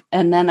started with.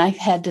 And then I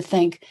had to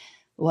think,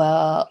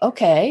 well,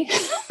 okay,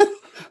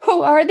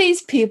 who are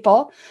these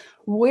people?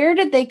 Where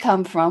did they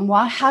come from?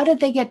 Why, how did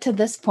they get to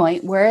this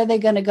point? Where are they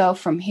going to go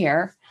from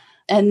here?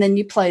 And then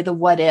you play the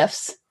what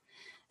ifs.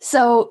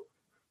 So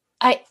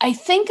I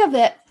think of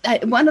it,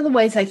 one of the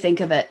ways I think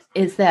of it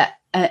is that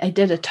I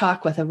did a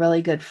talk with a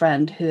really good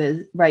friend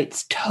who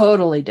writes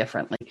totally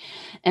differently.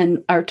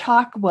 And our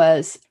talk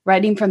was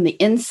writing from the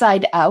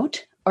inside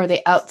out or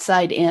the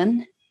outside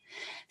in.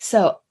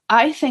 So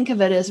I think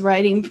of it as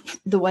writing,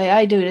 the way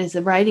I do it is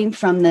writing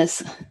from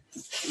this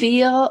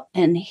feel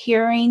and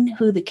hearing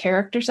who the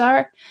characters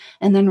are,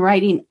 and then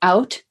writing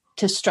out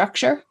to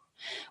structure,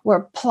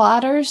 where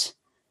plotters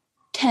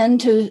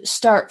tend to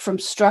start from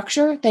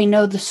structure. They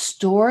know the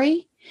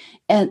story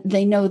and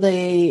they know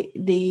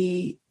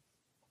the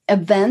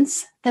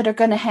events that are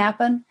going to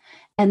happen,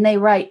 and they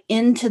write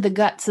into the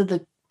guts of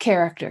the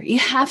character. You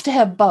have to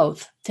have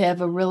both to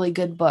have a really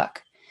good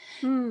book.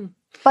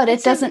 But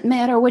it doesn't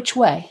matter which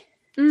way.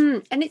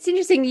 And it's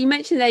interesting, you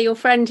mentioned there your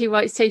friend who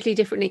writes totally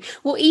differently.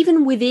 Well,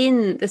 even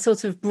within the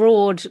sort of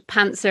broad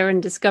pantser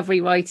and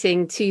discovery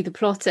writing to the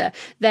plotter,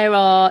 there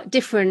are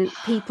different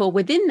people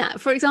within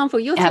that. For example,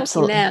 you're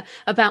talking there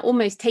about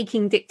almost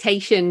taking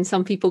dictation,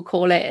 some people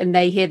call it, and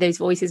they hear those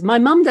voices. My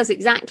mum does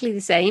exactly the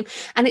same.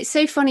 And it's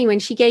so funny, when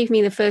she gave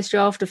me the first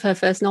draft of her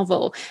first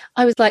novel,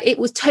 I was like, it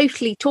was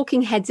totally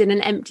talking heads in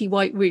an empty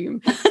white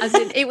room. As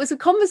in, it was a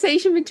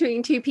conversation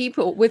between two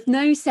people with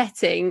no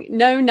setting,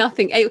 no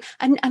nothing.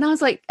 And I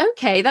was like,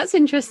 okay, that's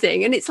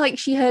interesting. And it's like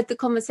she heard the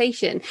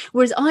conversation,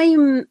 whereas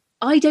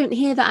I don't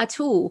hear that at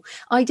all.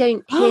 I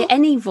don't hear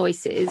any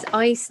voices.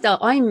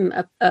 I'm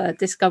a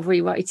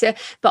discovery writer,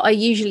 but I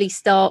usually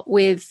start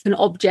with an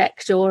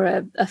object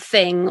or a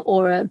thing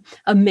or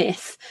a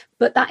myth,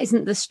 but that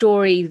isn't the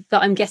story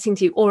that I'm getting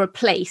to, or a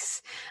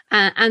place.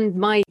 And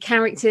my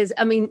characters,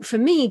 I mean, for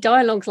me,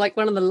 dialogue's like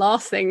one of the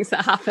last things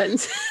that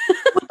happens.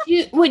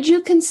 Would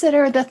you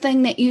consider the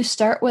thing that you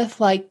start with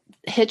like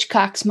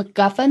Hitchcock's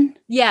MacGuffin?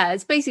 Yeah,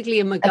 it's basically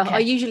a MacGuffin. Okay. I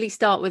usually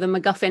start with a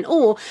MacGuffin,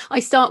 or I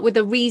start with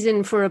a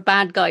reason for a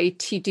bad guy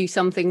to do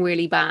something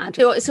really bad.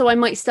 So I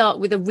might start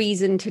with a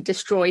reason to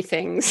destroy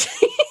things.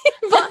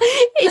 But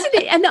isn't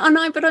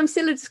it? But I'm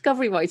still a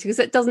discovery writer, because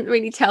it doesn't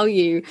really tell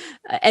you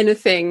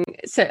anything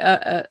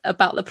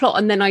about the plot,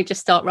 and then I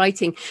just start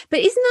writing. But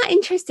isn't that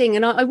interesting?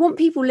 And I want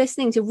people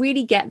listening to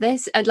really get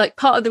this. And like,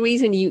 part of the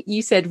reason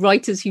you said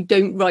writers who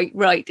don't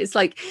write, it's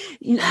like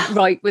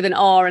write with an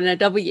R and a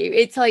W.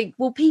 It's like,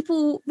 well,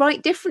 people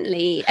write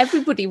differently.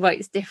 Everybody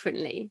writes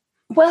differently.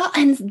 Well,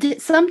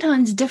 and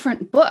sometimes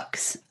different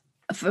books,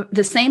 for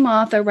the same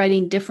author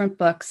writing different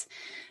books.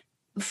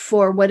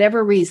 For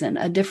whatever reason,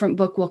 a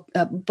book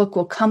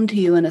will come to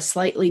you in a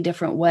slightly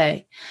different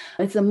way.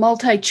 It's a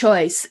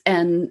multi-choice,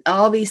 and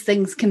all these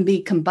things can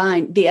be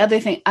combined. The other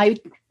thing,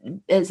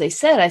 as I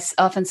said, I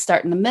often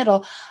start in the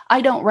middle. I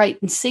don't write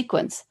in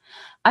sequence.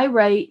 I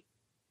write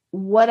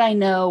what I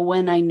know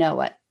when I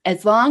know it,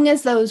 as long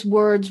as those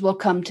words will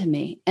come to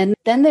me. And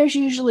then there's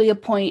usually a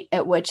point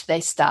at which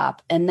they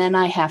stop, and then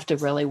I have to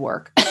really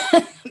work.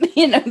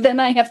 Then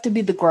I have to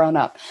be the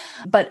grown-up.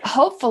 But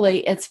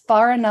hopefully it's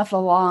far enough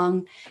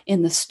along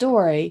in the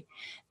story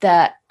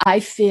that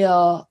I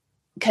feel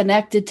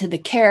connected to the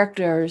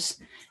characters,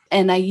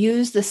 and I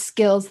use the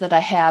skills that I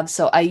have.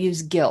 So I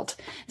use guilt.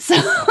 So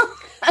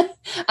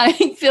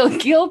I feel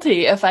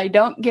guilty if I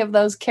don't give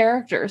those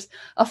characters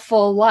a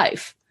full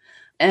life.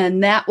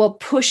 And that will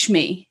push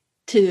me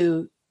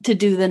to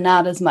do the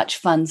not as much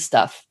fun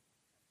stuff.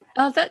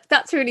 Oh,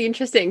 that's really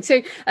interesting.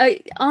 So I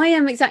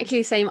am exactly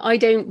the same. I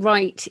don't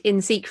write in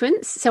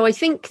sequence. So I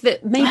think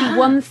that maybe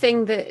one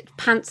thing that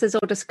pantsers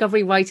or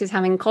discovery writers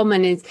have in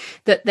common is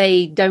that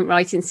they don't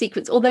write in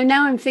sequence. Although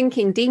now I'm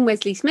thinking Dean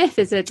Wesley Smith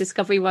is a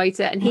discovery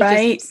writer, and he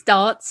just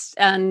starts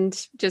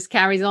and just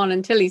carries on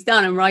until he's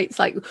done and writes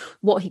like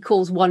what he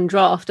calls one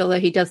draft, although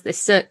he does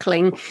this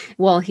circling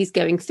while he's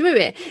going through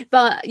it.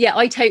 But yeah,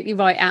 I totally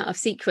write out of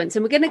sequence.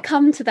 And we're going to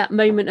come to that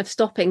moment of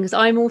stopping, because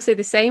I'm also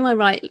the same. I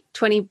write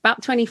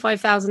about 25,000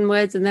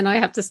 words and then I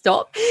have to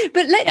stop.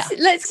 But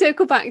let's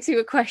circle back to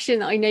a question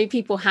that I know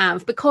people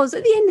have, because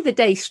at the end of the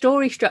day,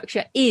 story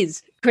structure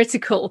is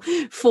critical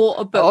for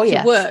a book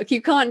to work.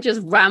 You can't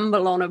just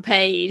ramble on a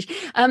page.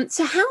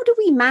 So how do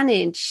we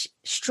manage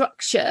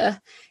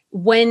structure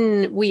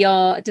when we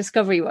are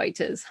discovery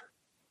writers?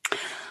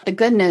 The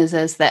good news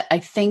is that I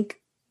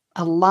think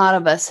a lot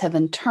of us have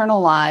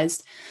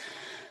internalized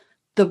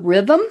the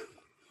rhythm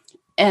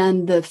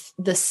and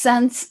the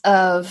sense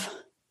of,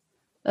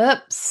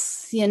 oops,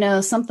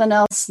 something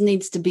else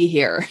needs to be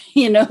here.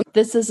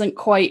 This isn't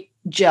quite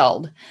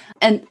gelled.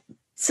 And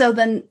so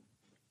then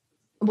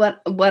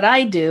what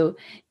I do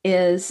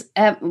is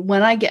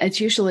when I get,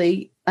 it's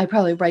usually, I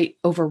probably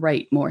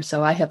overwrite more.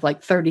 So I have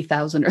like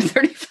 30,000 or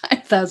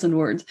 35,000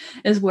 words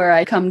is where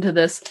I come to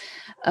this.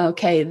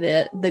 Okay,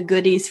 the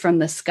goodies from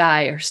the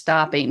sky are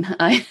stopping.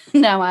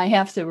 Now I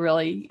have to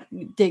really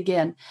dig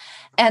in,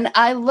 and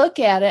I look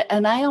at it,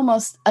 and I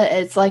almost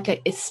it's like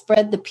it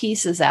spread the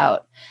pieces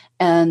out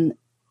and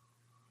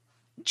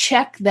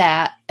check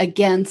that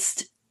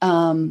against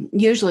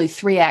usually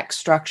 3-act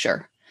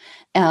structure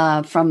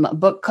from a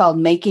book called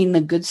 "Making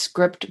the Good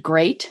Script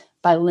Great"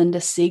 by Linda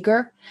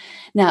Seeger.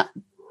 Now,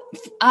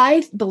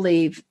 I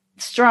believe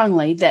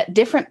strongly that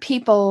different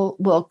people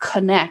will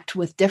connect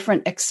with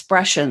different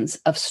expressions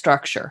of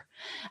structure,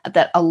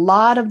 that a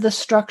lot of the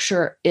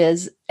structure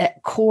is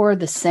at core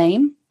the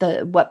same,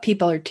 what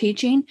people are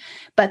teaching,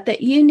 but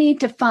that you need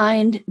to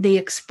find the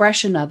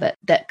expression of it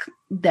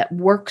that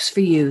works for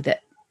you,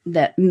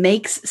 that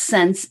makes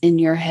sense in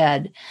your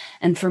head.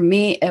 And for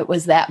me, it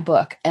was that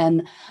book.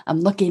 And I'm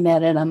looking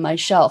at it on my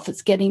shelf.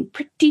 It's getting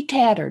pretty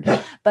tattered,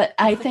 but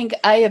I think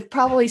I have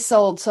probably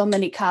sold so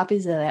many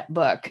copies of that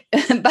book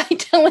by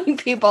telling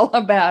people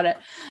about it.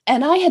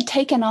 And I had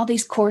taken all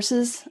these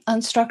courses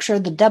on structure,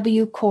 the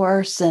W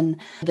course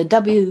and the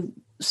W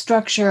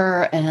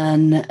structure.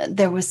 And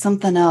there was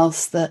something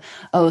else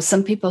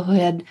some people who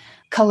had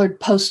colored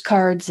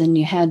postcards and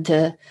you had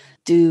to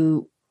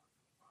do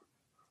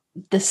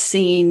this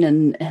scene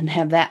and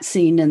have that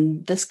scene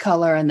in this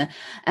color. And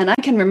I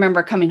can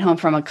remember coming home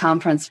from a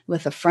conference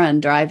with a friend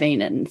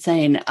driving and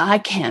saying, I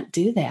can't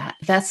do that.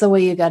 That's the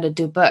way you got to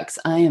do books.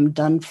 I am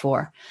done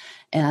for.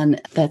 And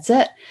that's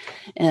it.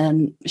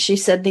 And she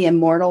said the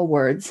immortal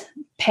words,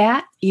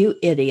 Pat, you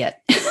idiot.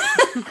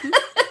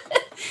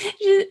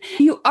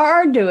 You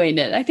are doing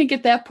it. I think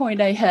at that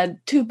point I had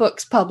 2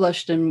 books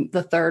published and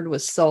the third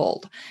was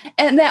sold.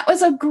 And that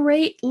was a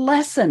great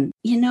lesson.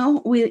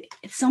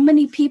 So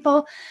many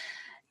people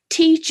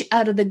teach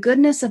out of the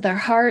goodness of their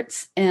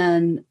hearts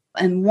and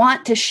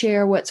want to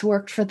share what's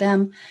worked for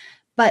them.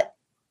 But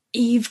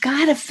you've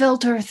got to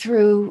filter it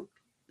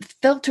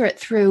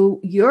through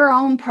your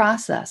own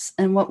process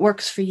and what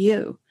works for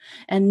you,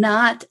 and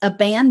not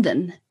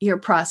abandon your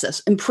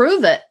process.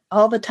 Improve it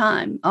all the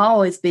time.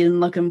 Always been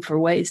looking for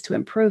ways to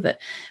improve it,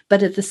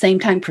 but at the same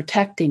time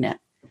protecting it.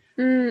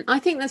 I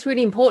think that's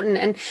really important.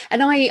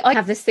 And I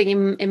have this thing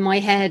in my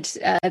head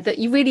that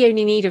you really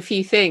only need a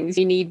few things.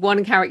 You need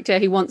one character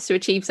who wants to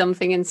achieve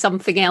something and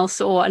something else,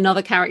 or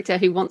another character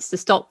who wants to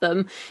stop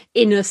them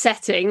in a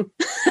setting.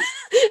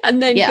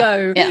 And then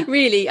go,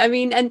 really. I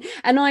mean, and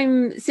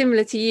I'm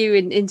similar to you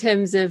in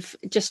terms of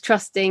just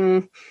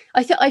trusting.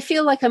 I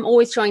feel like I'm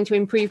always trying to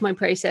improve my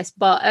process,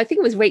 but I think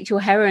it was Rachel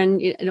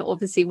Herron,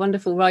 obviously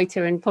wonderful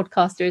writer and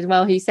podcaster as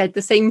well, who said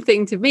the same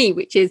thing to me,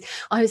 which is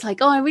I was like,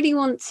 I really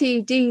want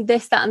to do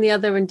this, that and the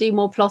other and do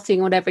more plotting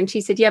or whatever. And she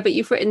said, but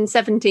you've written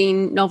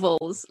 17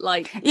 novels,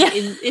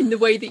 in the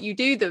way that you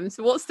do them.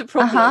 So what's the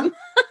problem?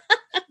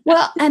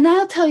 Well, and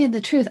I'll tell you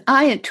the truth.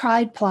 I had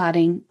tried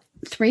plotting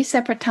 3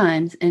 separate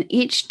times, and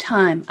each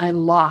time I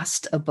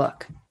lost a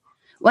book.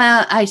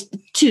 Well,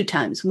 2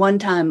 times. One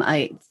time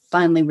I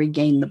finally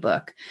regained the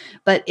book,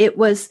 but it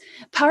was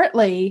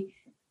partly,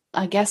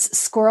 I guess,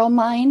 squirrel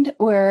mind,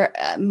 where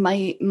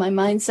my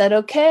mind said,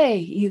 okay,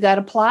 you got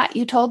a plot,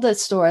 you told that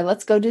story,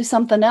 let's go do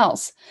something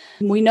else.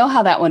 We know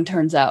how that one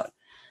turns out.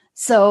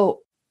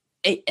 So,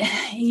 and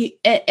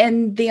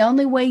the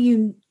only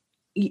way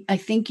I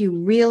think you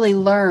really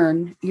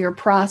learn your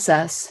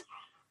process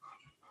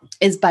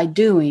is by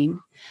doing.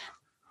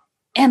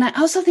 And I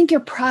also think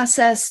your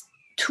process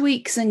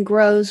tweaks and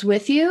grows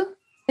with you.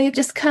 You're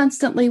just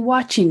constantly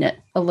watching it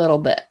a little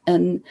bit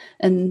and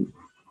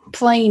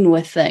playing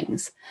with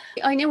things.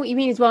 I know what you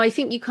mean as well. I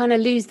think you kind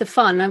of lose the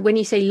fun when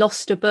you say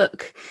lost a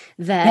book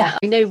there. Yeah.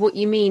 I know what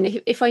you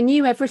mean. If I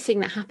knew everything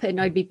that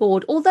happened, I'd be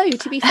bored. Although,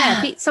 to be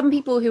fair, some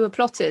people who are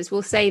plotters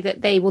will say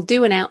that they will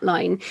do an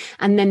outline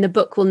and then the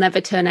book will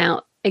never turn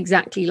out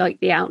exactly like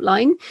the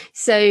outline.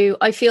 So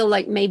I feel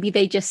like maybe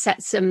they just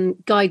set some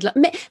guidelines.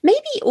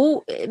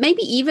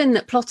 Maybe even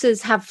that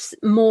plotters have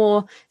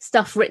more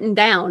stuff written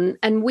down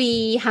and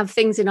we have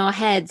things in our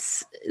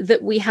heads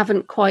that we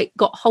haven't quite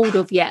got hold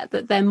of yet,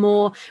 that they're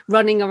more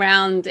running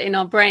around in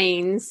our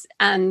brains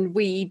and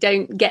we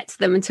don't get to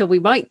them until we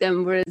write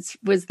them,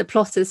 whereas the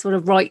plotters sort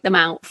of write them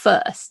out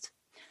first.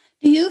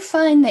 Do you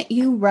find that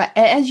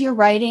as you're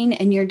writing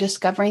and you're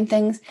discovering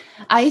things,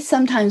 I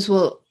sometimes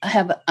will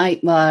I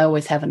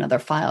always have another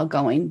file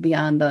going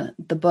beyond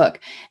the book,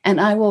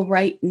 and I will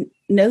write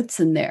notes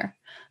in there.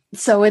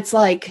 So it's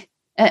like,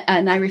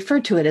 and I refer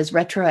to it as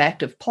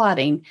retroactive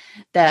plotting,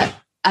 that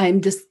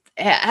I'm just,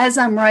 as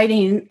I'm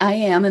writing, I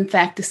am in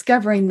fact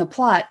discovering the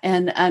plot,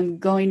 and I'm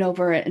going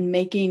over it and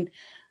making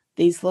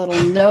these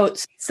little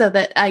notes so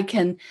that I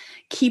can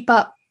keep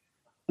up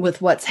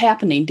with what's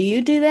happening. Do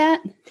you do that?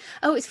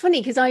 Oh, it's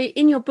funny because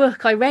in your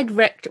book I read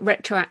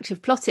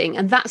retroactive plotting,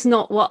 and that's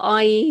not what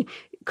I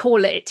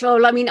call it.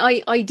 Well, I mean,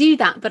 I do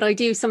that, but I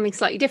do something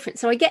slightly different.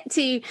 So I get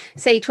to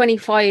say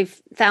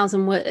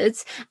 25,000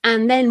 words,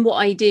 and then what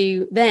I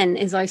do then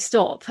is I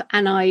stop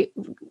and I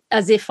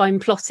as if I'm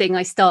plotting,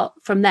 I start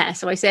from there.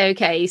 So I say,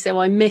 okay, so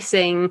I'm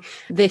missing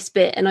this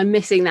bit and I'm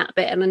missing that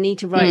bit and I need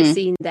to write a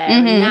scene there.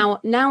 And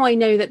now I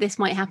know that this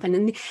might happen.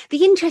 And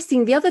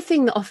the other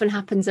thing that often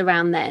happens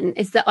around then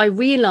is that I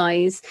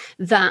realize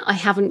that I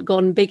haven't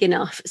gone big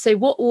enough.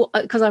 So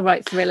because I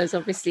write thrillers,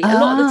 obviously, a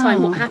lot of the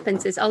time what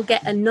happens is I'll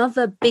get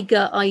another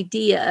bigger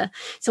idea.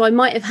 So I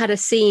might have had a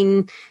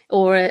scene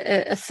or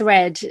a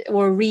thread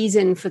or a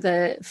reason for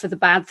the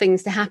bad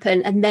things to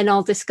happen, and then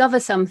I'll discover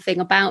something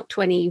about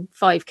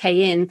 25k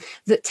in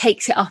that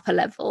takes it up a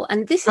level.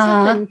 And this has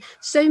happened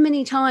so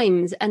many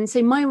times. And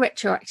so my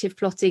retroactive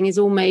plotting is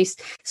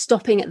almost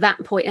stopping at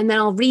that point, and then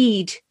I'll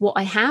read what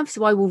I have.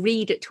 So I will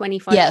read at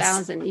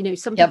 25,000. You know,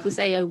 some people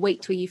say, oh,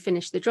 wait till you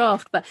finish the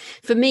draft, but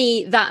for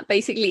me that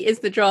basically is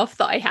the draft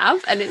that I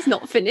have, and it's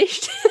not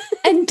finished.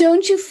 And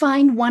don't you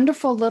find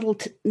wonderful little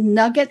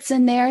nuggets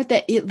in there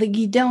that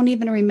you don't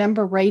even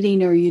remember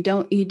writing, or you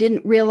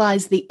didn't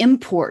realize the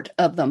import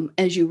of them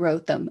as you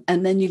wrote them,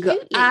 and then you go,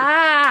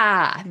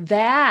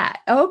 that,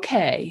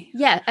 okay,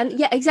 yeah,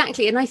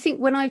 exactly. And I think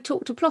when I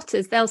talk to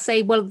plotters, they'll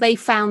say, well, they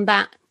found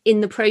that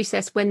in the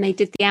process when they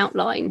did the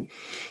outline.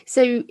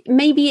 So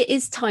maybe it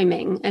is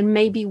timing, and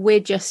maybe we're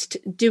just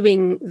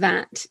doing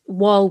that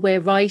while we're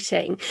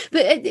writing.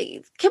 But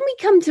can we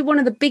come to one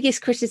of the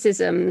biggest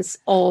criticisms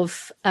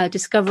of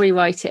discovery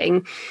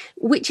writing,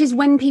 which is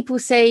when people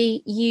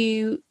say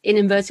you, in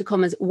inverted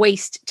commas,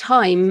 waste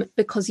time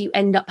because you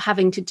end up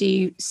having to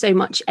do so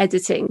much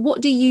editing. What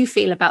do you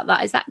feel about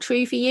that? Is that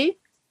true for you?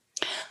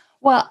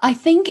 Well, I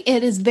think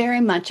it is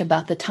very much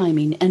about the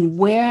timing and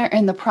where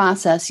in the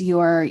process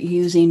you're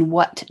using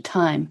what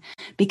time,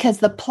 because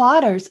the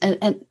plotters,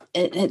 and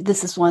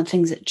this is one of the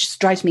things that just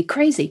drives me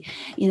crazy.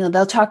 You know,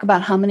 they'll talk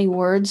about how many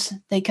words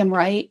they can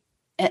write,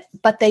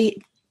 but they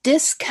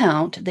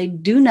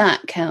do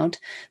not count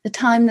the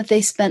time that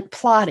they spent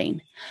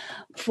plotting.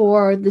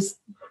 For this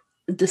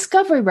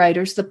discovery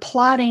writers, the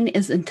plotting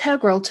is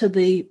integral to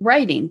the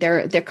writing.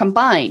 They're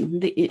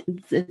combined.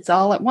 It's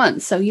all at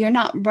once. So you're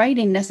not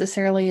writing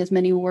necessarily as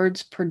many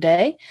words per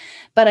day,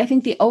 but I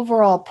think the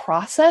overall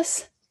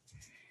process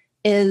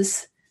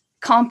is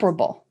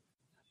comparable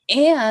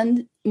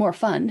and more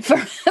fun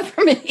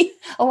for me.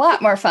 A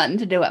lot more fun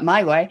to do it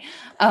my way.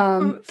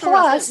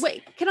 Plus,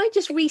 wait, can I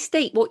just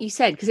restate what you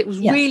said? Because it was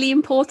really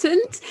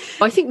important.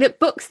 I think that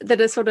books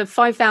that are sort of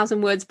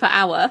 5,000 words per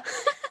hour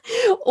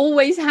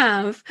always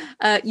have,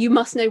 you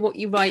must know what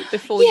you write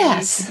before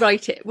you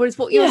write it. Whereas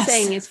what you're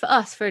saying is, for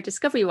us, for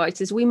discovery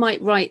writers, we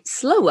might write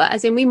slower,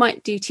 as in we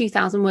might do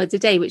 2,000 words a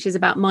day, which is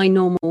about my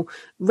normal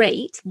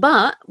rate,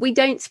 but we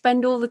don't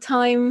spend all the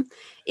time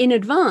in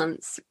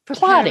advance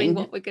preparing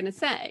what we're going to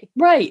say.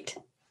 Right.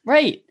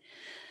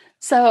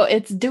 So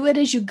it's do it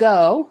as you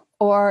go,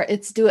 or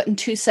it's do it in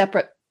two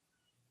separate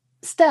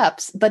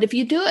steps. But if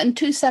you do it in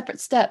two separate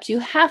steps, you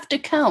have to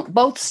count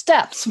both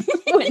steps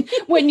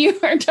when you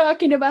are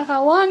talking about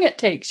how long it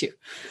takes you.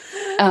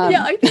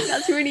 I think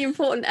that's really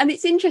important. And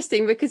it's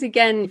interesting because,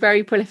 again,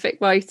 very prolific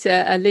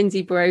writer,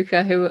 Lindsay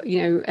Baroka, who,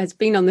 you know, has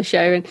been on the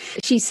show, and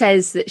she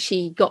says that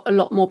she got a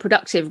lot more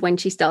productive when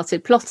she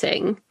started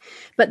plotting.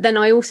 But then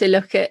I also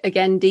look at,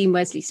 again, Dean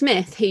Wesley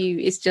Smith, who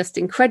is just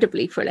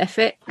incredibly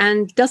prolific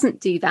and doesn't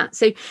do that.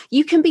 So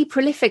you can be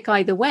prolific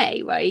either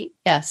way, right?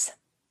 Yes.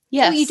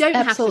 Well, you don't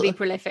have to be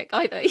prolific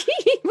either.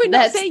 We're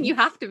not saying you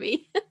have to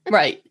be.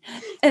 Right.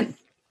 And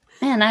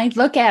I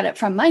look at it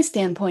from my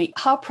standpoint,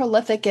 how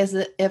prolific is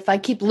it if I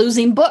keep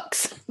losing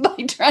books by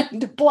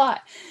trying to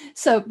plot?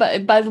 So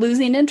by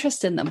losing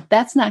interest in them,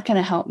 that's not going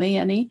to help me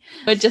any.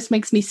 It just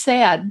makes me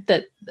sad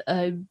that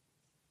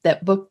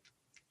that book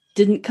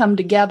didn't come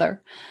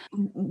together.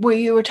 Where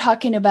you were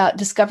talking about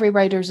discovery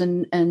writers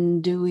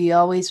and do we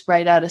always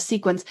write out a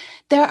sequence?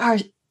 There are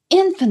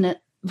infinite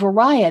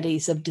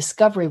varieties of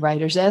discovery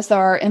writers, as there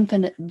are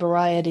infinite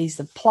varieties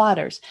of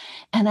plotters.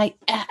 And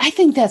I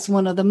think that's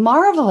one of the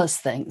marvelous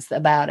things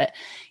about it.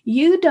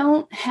 You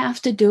don't have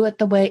to do it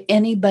the way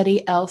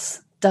anybody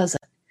else does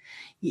it.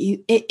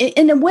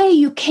 In a way,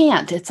 you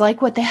can't. It's like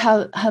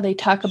how they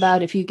talk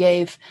about if you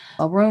gave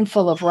a room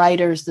full of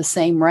writers the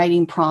same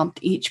writing prompt,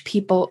 each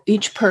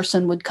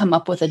person would come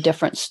up with a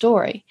different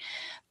story.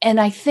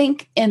 And I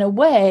think in a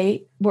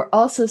way, we're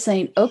also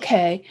saying,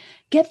 okay,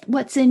 get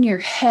what's in your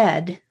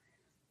head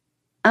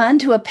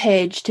onto a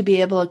page to be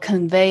able to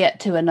convey it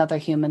to another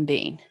human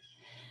being.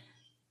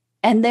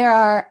 And there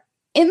are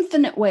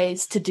infinite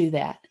ways to do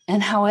that.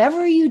 And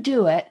however you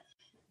do it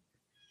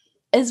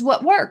is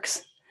what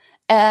works.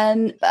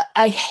 And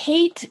I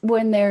hate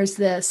when there's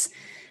this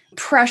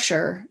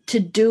pressure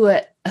to do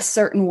it a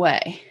certain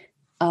way,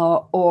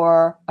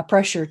 or a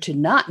pressure to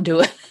not do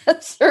it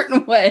a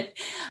certain way,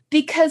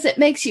 because it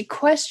makes you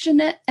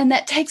question it. And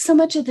that takes so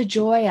much of the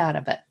joy out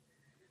of it.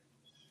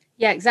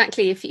 Yeah,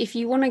 exactly. If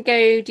you want to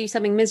go do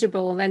something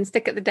miserable, then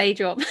stick at the day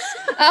job.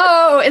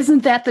 Oh,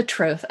 isn't that the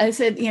truth? I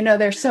said,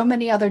 there's so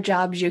many other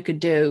jobs you could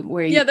do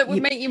where that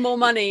would make you more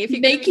money. If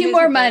you make you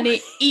more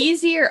money,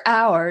 easier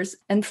hours,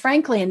 and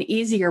frankly, an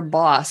easier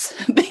boss.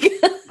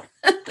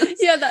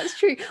 Yeah, that's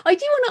true. I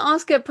do want to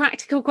ask a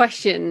practical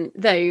question,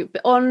 though,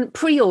 on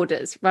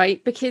pre-orders,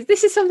 right? Because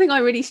this is something I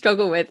really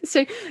struggle with.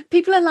 So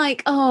people are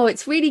like, oh,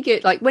 it's really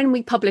good. Like when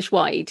we publish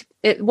wide,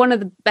 one of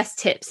the best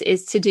tips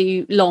is to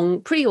do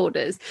long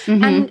pre-orders.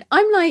 Mm-hmm. And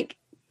I'm like,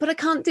 but I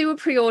can't do a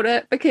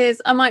pre-order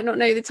because I might not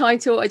know the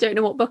title. I don't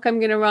know what book I'm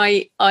going to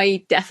write.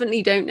 I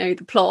definitely don't know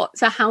the plot.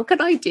 So how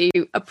could I do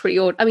a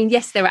pre-order? I mean,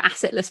 yes, there are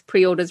assetless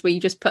pre-orders where you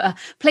just put a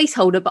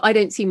placeholder, but I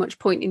don't see much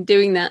point in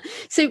doing that.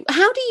 So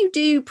how do you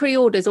do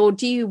pre-orders, or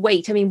do you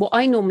wait? I mean, what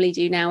I normally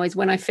do now is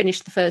when I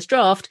finish the first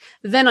draft,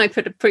 then I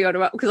put a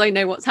pre-order up because I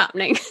know what's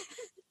happening.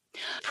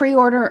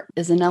 Pre-order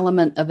is an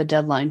element of a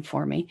deadline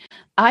for me.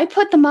 I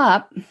put them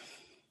up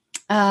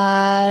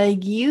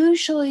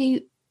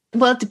usually.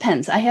 Well, it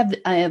depends. I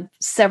have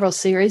several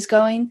series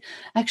going.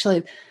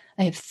 Actually,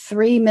 I have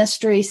 3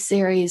 mystery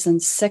series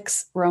and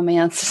 6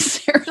 romance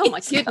series. Oh my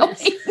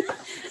goodness.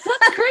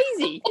 That's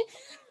crazy.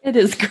 It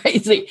is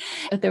crazy.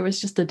 There was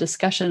just a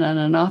discussion on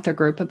an author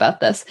group about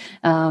this,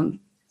 the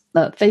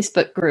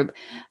Facebook group,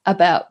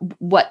 about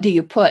what do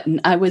you put.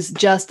 And I was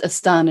just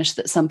astonished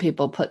that some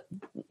people put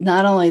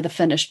not only the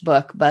finished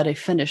book, but the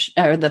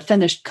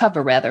finished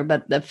cover rather,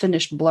 but the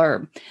finished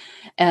blurb.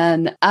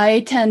 And I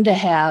tend to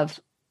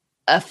have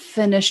a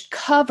finished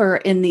cover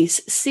in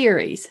these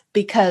series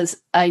because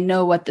I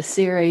know what the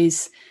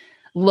series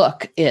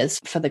look is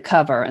for the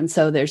cover. And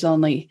so there's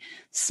only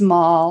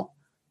small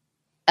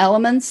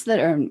elements that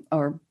are,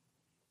 or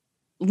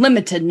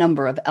limited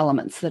number of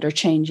elements that are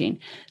changing.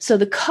 So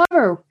the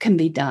cover can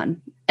be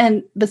done.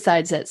 And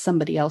besides that,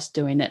 somebody else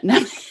doing it,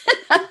 not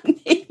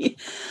me.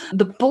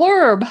 The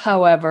blurb,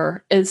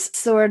 however, is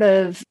sort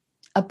of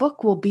a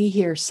book will be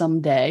here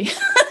someday.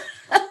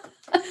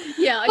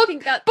 Yeah, I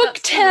think book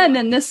 10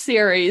 in this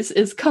series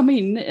is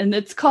coming, and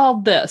it's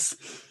called this.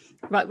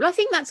 Right. Well, I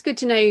think that's good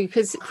to know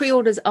because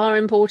pre-orders are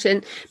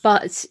important,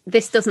 but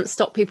this doesn't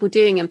stop people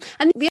doing them.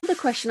 And the other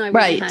question I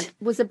really had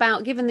was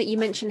about, given that you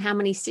mentioned how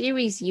many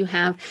series you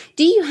have,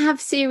 do you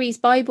have series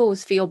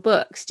Bibles for your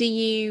books? Do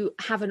you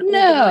have an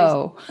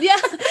No. Yeah.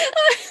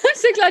 I'm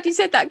so glad you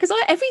said that because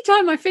every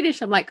time I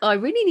finish, I'm like, oh, I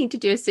really need to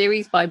do a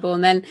series Bible.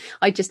 And then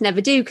I just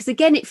never do because,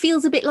 again, it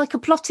feels a bit like a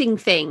plotting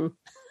thing.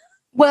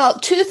 Well,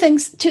 two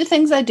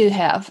things I do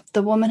have.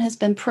 The woman has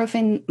been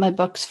proofing my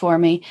books for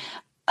me,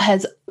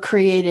 has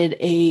created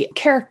a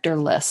character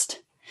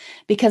list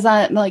because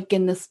I'm like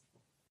in this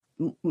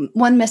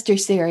one mystery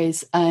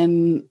series,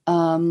 I'm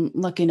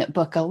looking at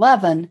book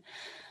 11.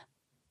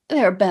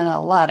 There have been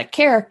a lot of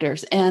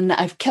characters and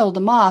I've killed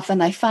them off,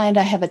 and I find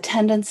I have a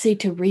tendency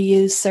to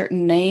reuse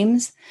certain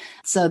names.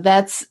 So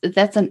that's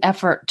an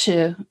effort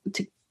to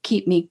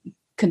keep me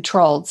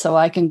controlled so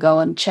I can go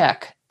and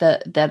check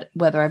that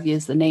whether I've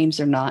used the names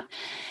or not.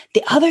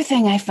 The other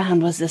thing I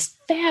found was this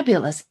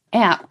fabulous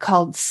app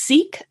called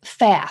Seek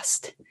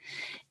Fast.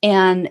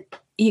 And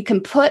you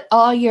can put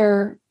all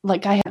your,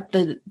 like I have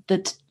the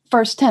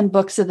first 10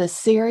 books of this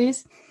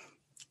series,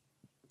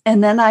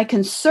 and then I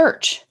can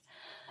search.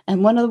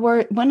 And one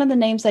of the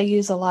names I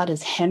use a lot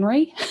is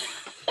Henry.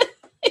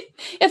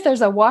 If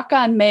there's a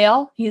walk-on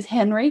male, he's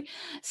Henry.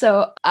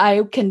 So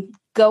I can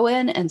go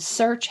in and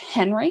search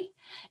Henry,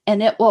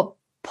 and it will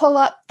pull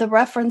up the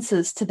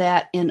references to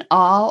that in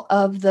all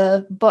of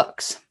the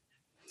books.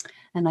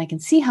 And I can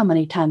see how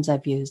many times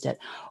I've used it.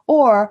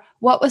 Or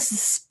what was the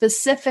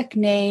specific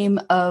name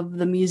of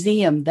the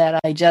museum that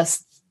I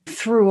just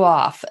threw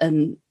off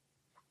and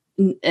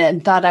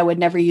thought I would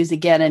never use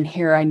again. And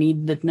here I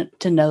need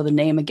to know the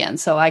name again.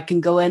 So I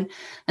can go in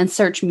and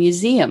search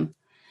museum,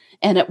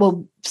 and it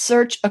will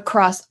search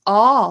across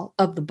all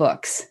of the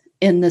books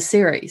in the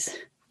series.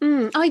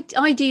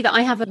 I do that.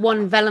 I have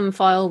one vellum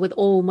file with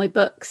all my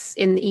books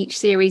in each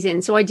series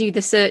in. So I do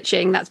the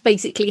searching. That's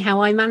basically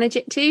how I manage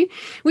it too,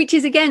 which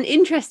is, again,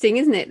 interesting,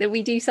 isn't it? That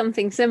we do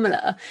something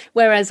similar.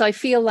 Whereas I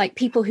feel like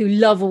people who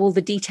love all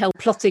the detailed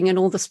plotting and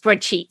all the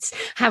spreadsheets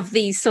have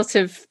these sort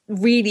of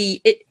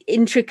really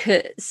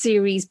intricate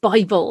series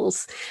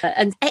Bibles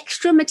and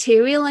extra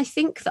material. I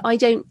think that I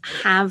don't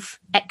have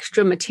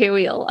extra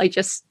material. I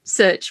just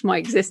search my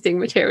existing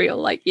material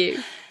like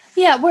you.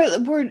 Yeah,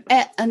 we're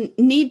at a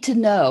need to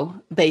know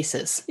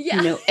basis. Yeah.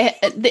 You know,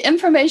 the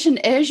information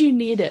as you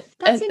need it.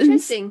 That's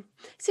interesting.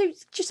 So,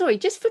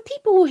 just for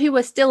people who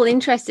are still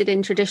interested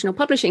in traditional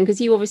publishing,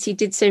 because you obviously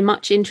did so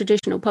much in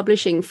traditional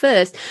publishing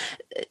first,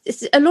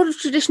 a lot of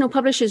traditional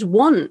publishers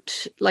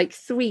want like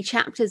 3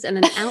 chapters and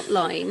an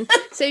outline.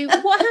 So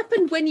what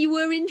happened when you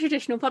were in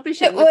traditional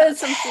publishing? It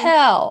was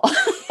hell.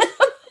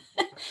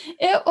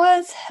 It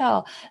was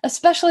hell,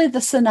 especially the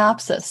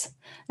synopsis.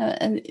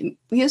 And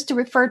we used to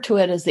refer to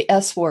it as the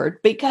S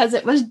word because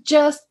it was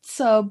just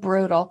so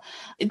brutal.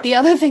 The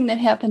other thing that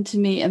happened to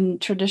me in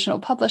traditional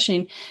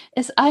publishing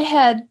is I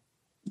had,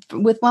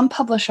 with one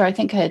publisher, I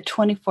think I had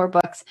 24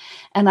 books,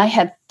 and I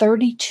had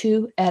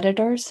 32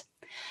 editors.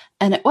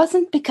 And it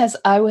wasn't because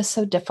I was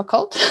so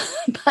difficult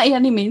by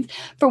any means.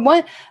 For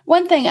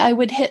one thing, I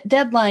would hit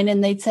deadline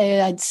and they'd say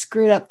I'd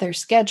screwed up their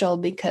schedule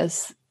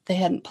because they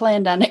hadn't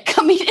planned on it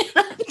coming in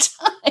on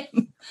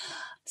time.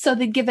 So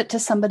they'd give it to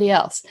somebody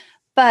else.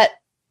 But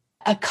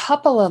A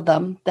couple of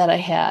them that I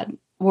had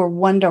were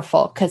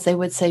wonderful because they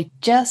would say,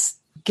 just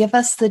give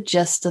us the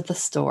gist of the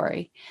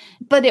story.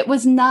 But it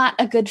was not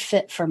a good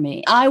fit for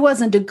me. I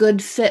wasn't a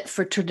good fit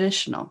for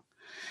traditional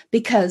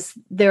because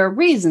there are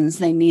reasons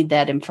they need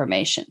that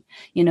information.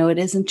 It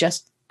isn't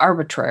just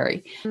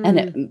arbitrary.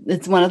 And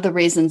it's one of the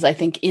reasons I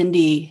think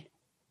indie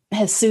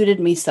has suited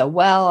me so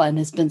well and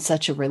has been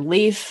such a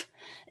relief.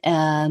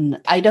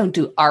 And I don't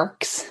do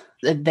ARCs,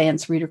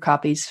 advanced reader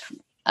copies.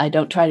 I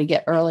don't try to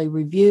get early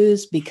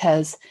reviews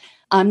because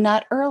I'm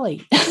not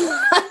early.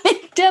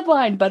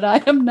 Deadline, but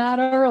I am not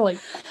early.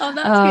 Oh,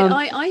 that's good.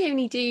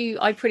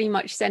 I pretty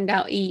much send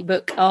out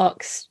ebook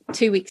ARCs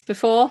 2 weeks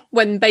before,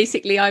 when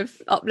basically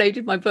I've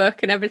uploaded my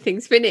book and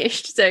everything's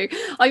finished. So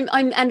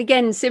and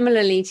again,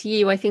 similarly to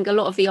you, I think a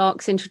lot of the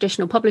ARCs in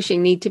traditional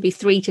publishing need to be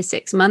 3 to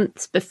 6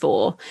 months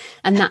before,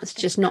 and that's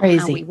just not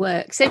how we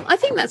work. So I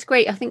think that's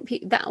great. I think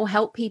that will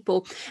help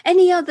people.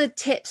 Any other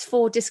tips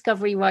for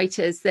discovery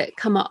writers that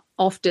come up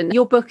often?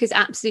 Your book is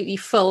absolutely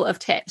full of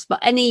tips, but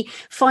any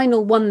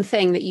final one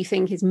thing that you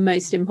think is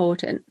most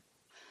important?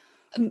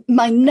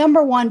 My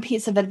number one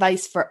piece of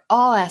advice for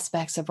all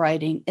aspects of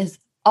writing is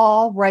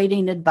all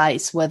writing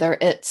advice, whether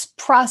it's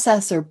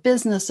process or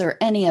business or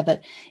any of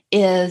it,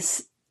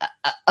 is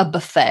a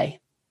buffet.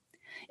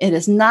 It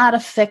is not a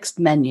fixed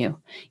menu.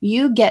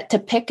 You get to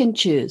pick and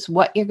choose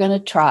what you're going to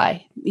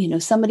try.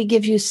 Somebody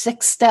gives you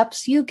 6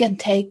 steps, you can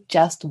take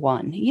just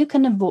one. You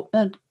can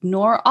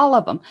ignore all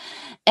of them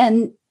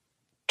and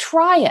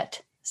try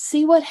it.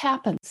 See what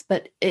happens,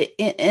 but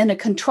in a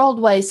controlled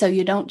way so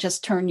you don't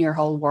just turn your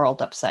whole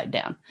world upside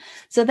down.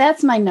 So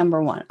that's my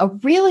number one. A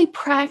really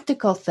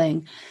practical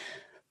thing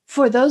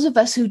for those of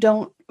us who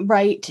don't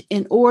write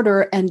in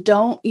order and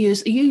you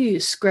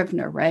use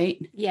Scrivener,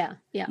 right? Yeah.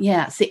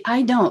 Yeah. See,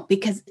 I don't,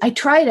 because I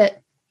tried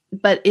it,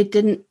 but it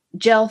didn't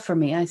gel for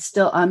me.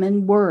 I'm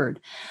in Word.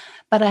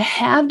 But I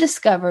have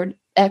discovered,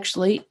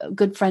 actually, a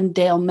good friend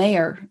Dale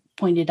Mayer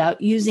pointed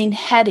out, using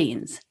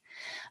headings.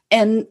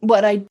 And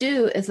what I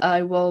do is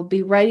I will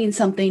be writing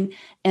something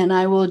and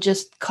I will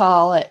just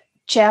call it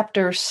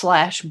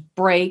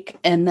chapter/break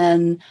and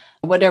then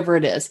whatever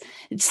it is,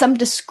 it's some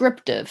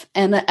descriptive,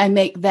 and I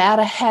make that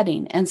a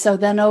heading. And so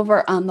then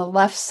over on the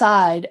left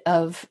side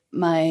of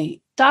my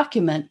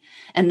document,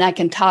 and I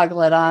can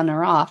toggle it on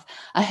or off,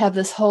 I have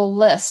this whole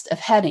list of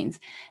headings.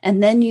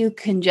 And then you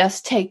can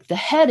just take the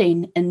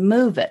heading and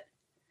move it,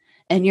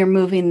 and you're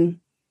moving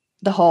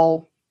the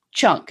whole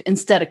chunk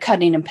instead of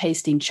cutting and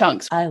pasting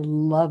chunks. I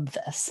love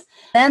this.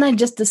 Then I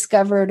just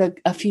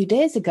discovered a few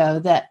days ago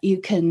that you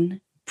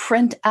can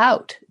print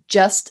out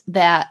just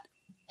that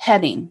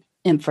heading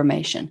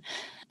information.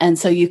 And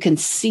so you can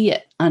see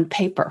it on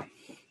paper.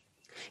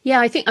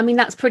 Yeah,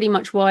 that's pretty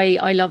much why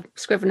I love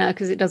Scrivener,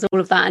 because it does all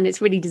of that, and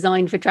it's really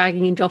designed for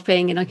dragging and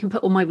dropping, and I can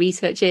put all my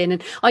research in.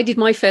 And I did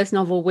my first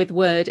novel with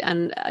Word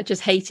and I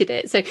just hated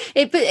it. So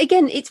but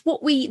again, it's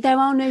there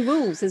are no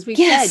rules, as we've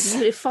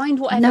said. You find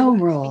whatever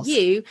works for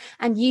you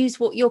and use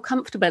what you're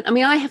comfortable in.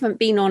 I haven't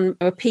been on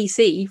a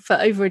PC for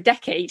over a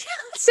decade.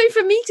 So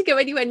for me to go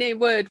anywhere near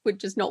Word would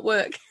just not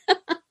work.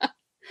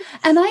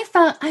 And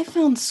I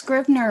found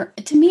Scrivener,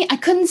 to me, I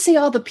couldn't see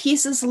all the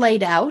pieces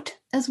laid out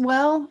as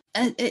well.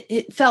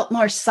 It felt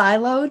more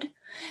siloed,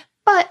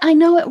 but I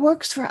know it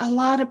works for a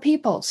lot of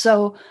people.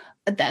 So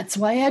that's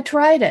why I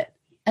tried it.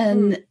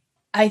 And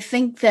I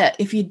think that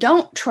if you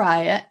don't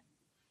try it,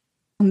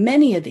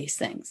 many of these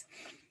things,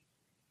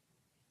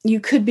 you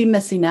could be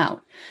missing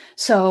out.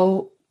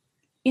 So,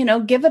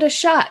 give it a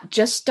shot.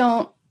 Just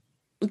don't.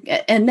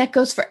 And that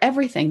goes for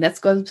everything. That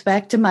goes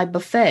back to my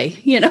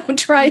buffet.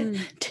 Try,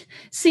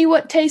 see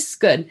what tastes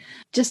good.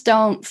 Just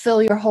don't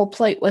fill your whole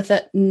plate with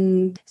it.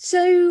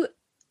 So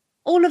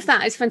all of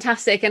that is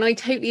fantastic. And I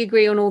totally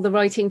agree on all the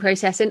writing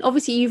process. And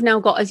obviously you've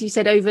now got, as you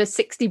said, over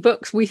 60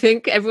 books, we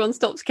think. Everyone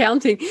stops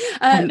counting.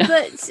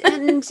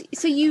 And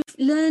so you've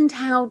learned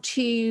how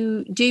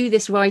to do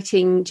this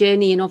writing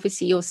journey, and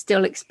obviously you're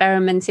still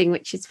experimenting,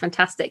 which is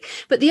fantastic.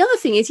 But the other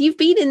thing is you've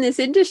been in this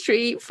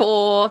industry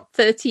for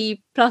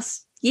 30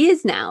 plus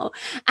years now,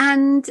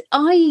 and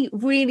I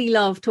really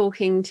love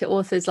talking to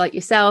authors like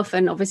yourself,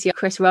 and obviously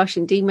Chris Rush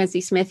and Dean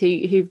Wesley-Smith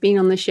who've been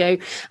on the show,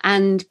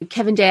 and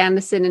Kevin J.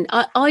 Anderson, and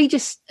I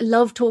just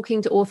love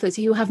talking to authors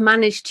who have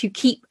managed to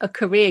keep a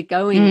career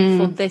going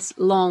for this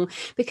long,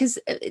 because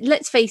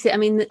let's face it,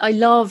 I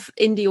love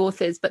indie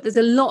authors, but there's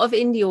a lot of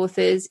indie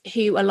authors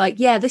who are like,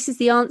 yeah, this is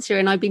the answer,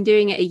 and I've been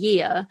doing it a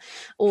year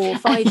or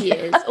 5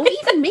 years, or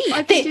even me,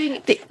 I've been doing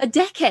it a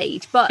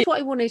decade. But what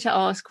I wanted to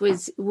ask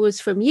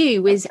was from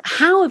you is,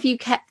 how have you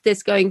kept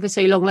this going for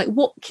so long? Like,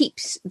 what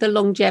keeps the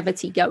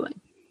longevity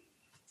going?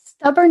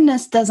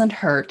 Stubbornness doesn't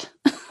hurt.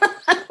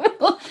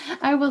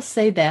 I will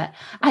say that.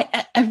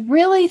 I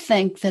really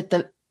think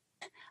that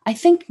I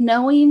think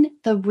knowing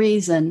the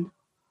reason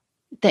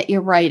that you're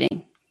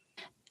writing,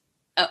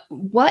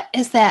 what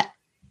is that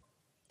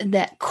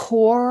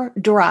core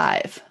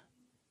drive?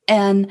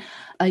 And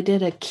I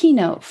did a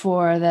keynote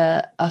for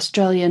the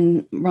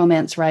Australian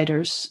romance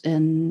writers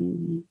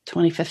in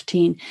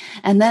 2015.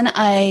 And then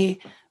I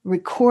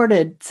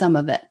recorded some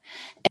of it.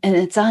 and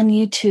it's on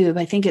YouTube.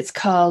 I think it's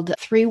called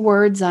 3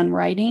 Words on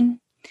Writing.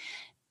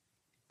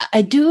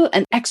 I do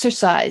an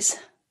exercise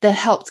that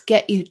helps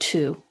get you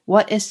to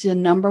what is the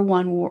number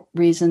one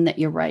reason that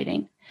you're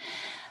writing.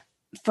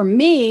 For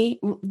me,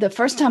 the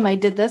first time I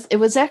did this, it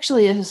was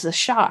a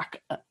shock.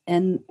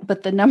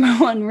 But the number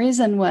one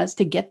reason was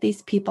to get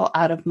these people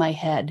out of my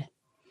head.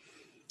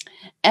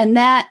 And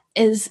that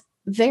is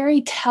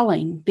very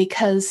telling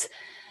because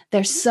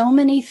there's so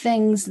many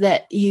things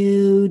that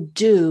you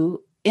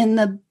do in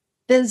the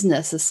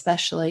business,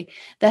 especially,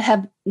 that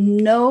have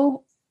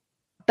no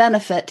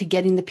benefit to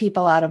getting the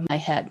people out of my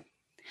head.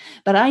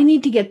 But I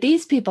need to get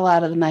these people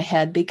out of my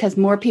head because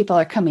more people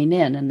are coming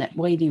in and that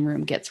waiting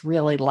room gets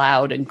really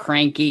loud and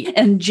cranky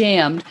and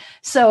jammed.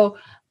 So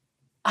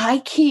I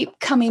keep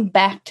coming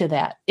back to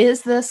that.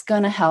 Is this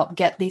going to help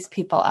get these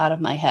people out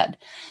of my head?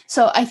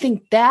 So I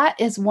think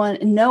that is one,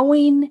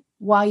 knowing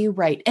why you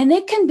write. And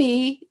it can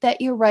be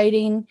that you're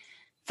writing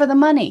for the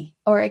money,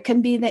 or it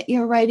can be that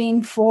you're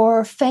writing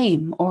for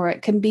fame, or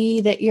it can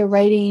be that you're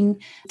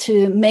writing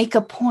to make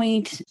a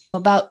point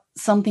about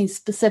something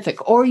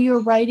specific, or you're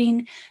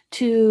writing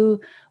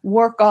to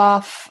work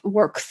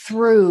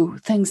through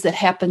things that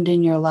happened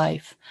in your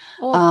life.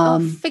 Or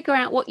figure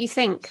out what you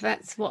think.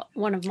 That's what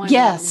one of my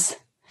Yes.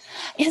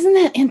 Isn't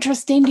that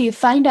interesting? Do you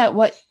find out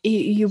what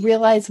you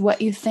realize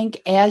what you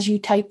think as you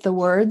type the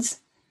words?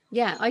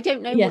 Yeah, I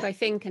don't know what I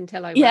think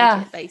until I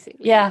write it,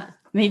 basically. Yeah,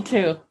 me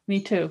too.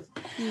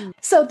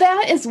 So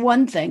that is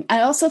one thing.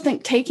 I also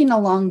think taking a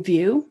long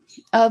view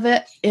of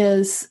it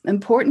is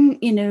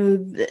important. You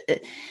know,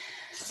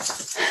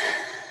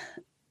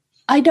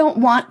 I don't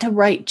want to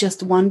write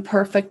just one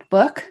perfect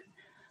book,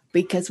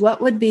 because what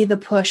would be the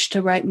push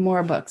to write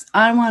more books?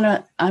 I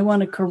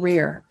want a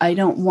career. I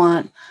don't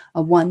want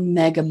a 1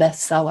 mega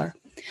bestseller.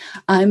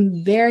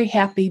 I'm very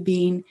happy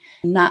being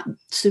not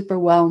super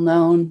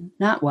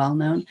not well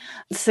known,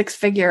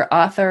 6-figure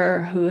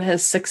author who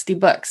has 60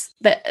 books.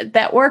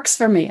 That works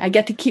for me. I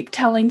get to keep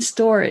telling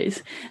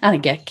stories, and I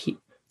get to keep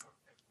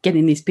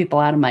getting these people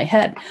out of my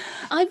head.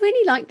 I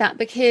really like that,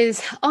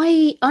 because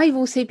I've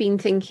also been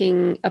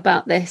thinking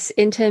about this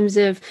in terms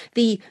of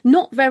the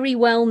not very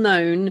well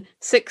known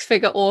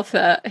 6-figure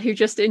author who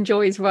just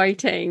enjoys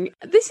writing.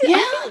 I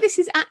think this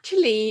is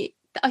actually,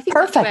 I think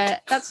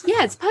perfect.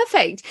 It's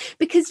perfect,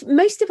 because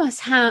most of us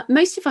are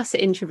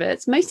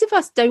introverts. Most of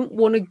us don't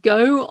want to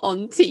go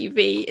on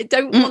TV,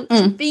 don't want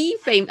to be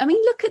famous. I mean,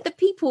 look at the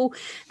people,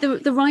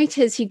 the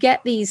writers who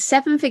get these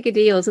 7-figure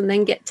deals and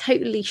then get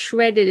totally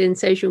shredded in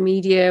social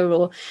media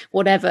or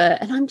whatever.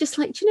 And I'm just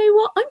like, do you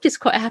know what? I'm just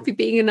quite happy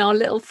being in our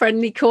little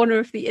friendly corner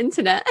of the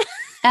internet.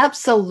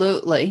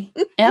 Absolutely.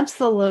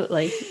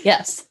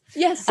 Yes.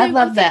 Yes, so I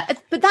love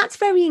that. But that's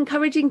very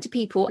encouraging to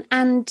people,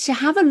 and to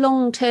have a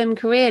long-term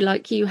career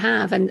like you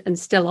have and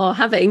still are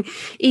having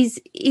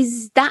is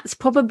that's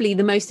probably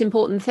the most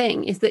important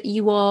thing, is that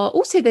you are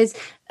also, there's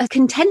a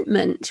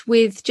contentment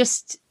with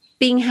just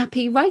being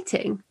happy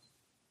writing.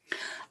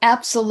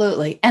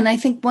 Absolutely. And I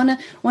think one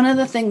of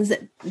the things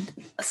that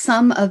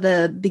some of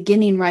the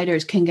beginning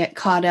writers can get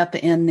caught up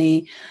in,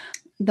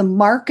 the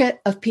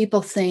market of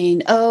people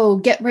saying, oh,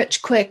 get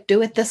rich quick,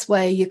 do it this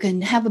way. You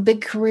can have a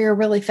big career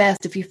really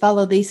fast if you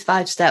follow these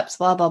 5 steps,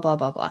 blah, blah, blah,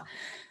 blah, blah.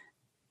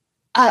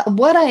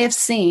 What I have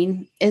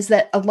seen is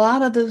that a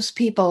lot of those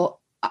people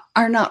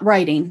are not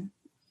writing,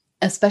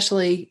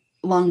 especially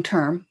long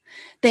term.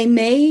 They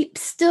may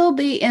still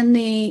be in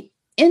the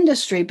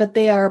industry, but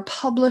they are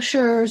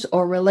publishers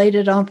or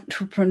related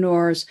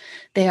entrepreneurs.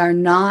 They are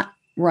not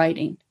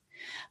writing.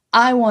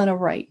 I want to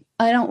write.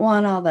 I don't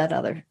want all that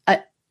other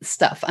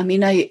stuff. I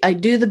mean, I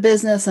do the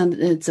business, and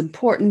it's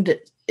important.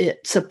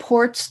 It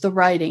supports the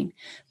writing,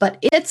 but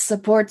it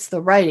supports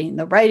the writing.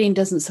 The writing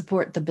doesn't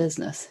support the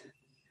business.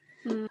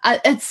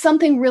 It's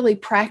something really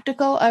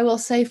practical, I will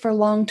say, for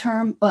long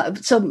term.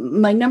 So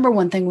my number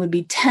one thing would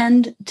be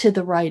tend to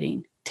the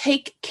writing.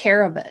 Take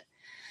care of it.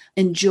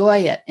 Enjoy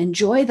it.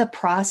 Enjoy the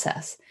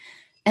process.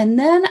 And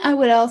then I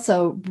would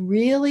also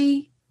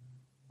really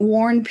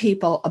warn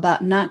people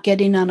about not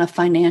getting on a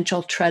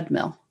financial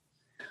treadmill,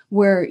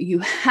 where you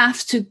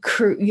have to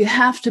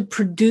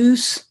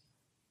produce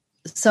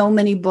so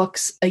many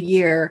books a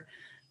year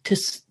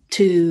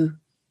to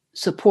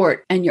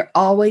support, and you're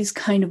always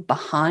kind of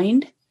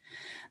behind.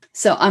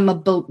 So I'm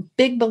a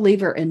big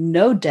believer in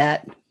no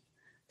debt.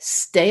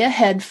 Stay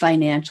ahead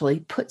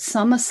financially. Put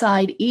some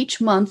aside each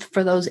month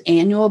for those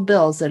annual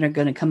bills that are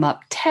going to come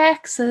up,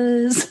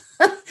 taxes,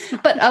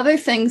 but other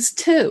things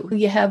too.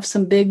 You have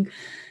some big.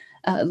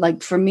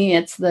 Like for me,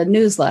 it's the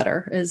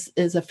newsletter is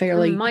a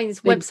fairly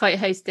mine's big, website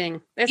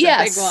hosting. That's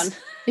a big one.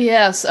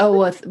 Yes.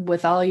 Oh,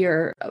 with all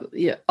your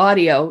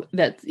audio,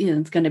 that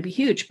it's going to be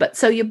huge. But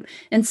so you,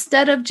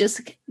 instead of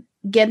just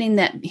getting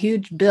that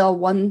huge bill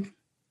one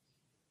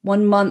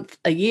month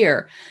a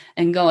year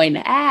and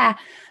going,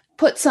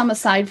 put some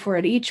aside for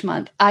it each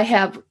month. I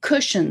have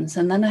cushions,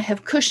 and then I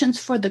have cushions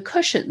for the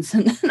cushions,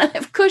 and then I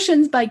have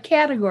cushions by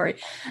category.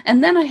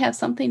 And then I have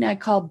something I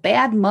call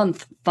bad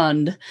month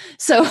fund.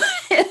 So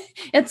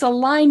it's a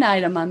line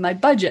item on my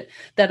budget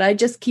that I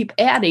just keep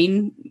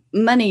adding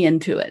money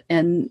into it.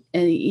 And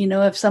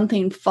if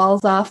something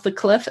falls off the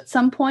cliff at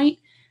some point,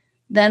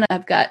 then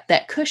I've got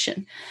that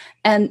cushion.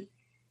 And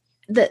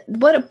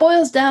what it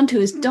boils down to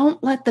is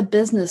don't let the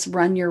business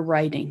run your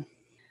writing.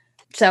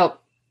 So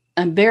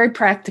I'm very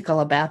practical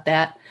about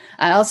that.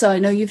 I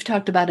know you've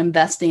talked about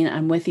investing.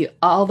 I'm with you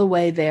all the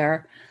way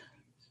there.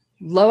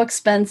 Low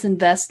expense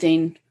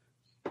investing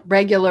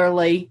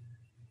regularly,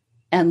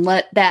 and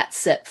let that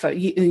sit for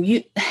you.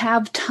 You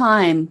have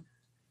time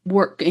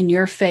work in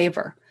your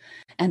favor.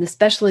 And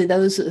especially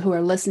those who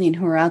are listening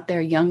who are out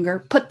there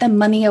younger, put the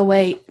money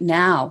away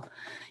now.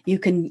 You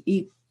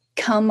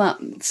come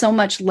up so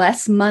much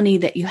less money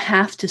that you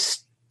have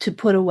to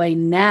put away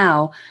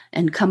now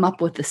and come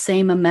up with the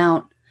same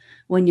amount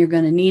when you're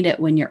going to need it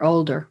when you're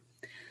older.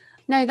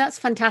 No, that's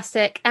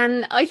fantastic.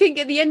 And I think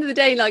at the end of the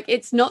day, like,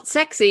 it's not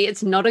sexy.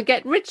 It's not a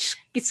get rich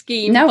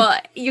scheme,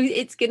 but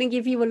it's going to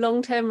give you a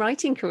long-term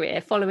writing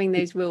career following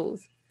those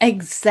rules.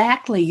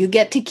 Exactly. You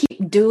get to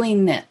keep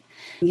doing it.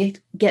 You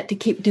get to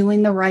keep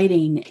doing the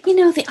writing.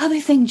 The other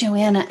thing,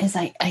 Joanna, is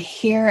I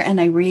hear and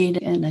I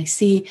read and I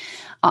see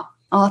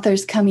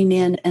authors coming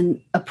in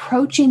and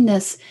approaching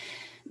this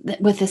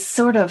with this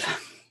sort of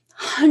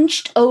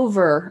hunched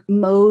over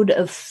mode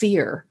of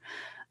fear.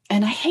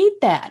 And I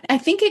hate that. I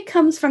think it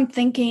comes from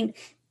thinking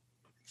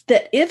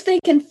that if they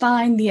can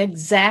find the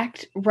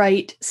exact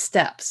right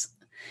steps,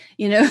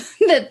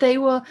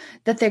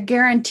 that they're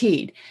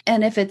guaranteed.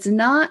 And if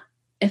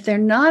they're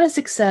not a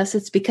success,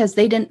 it's because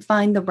they didn't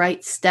find the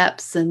right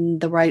steps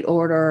and the right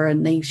order,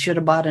 and they should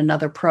have bought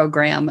another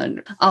program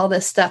and all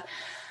this stuff.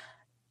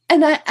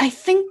 And I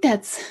think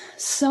that's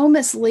so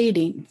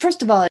misleading.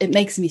 First of all, it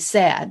makes me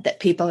sad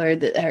that people are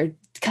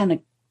kind of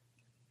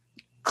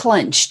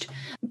clenched.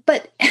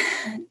 But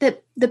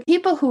the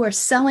people who are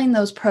selling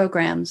those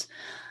programs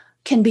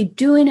can be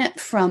doing it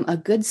from a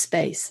good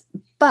space,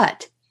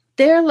 but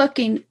they're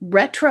looking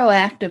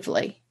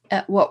retroactively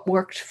at what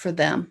worked for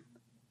them.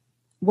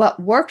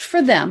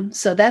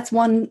 So that's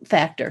one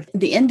factor,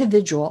 the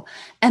individual.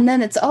 And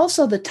then it's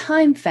also the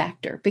time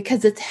factor,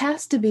 because it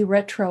has to be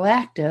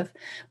retroactive,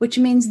 which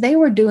means they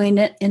were doing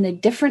it in a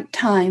different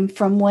time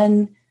from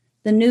when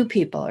the new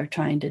people are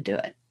trying to do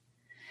it.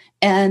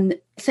 And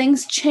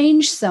things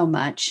change so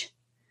much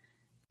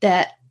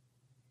that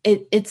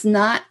it's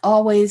not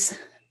always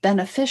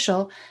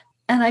beneficial.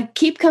 And I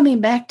keep coming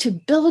back to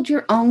build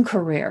your own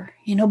career.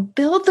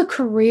 Build the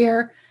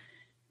career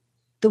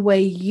the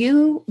way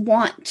you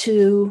want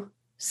to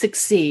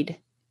succeed.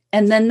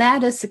 And then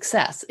that is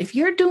success. If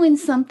you're doing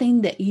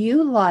something that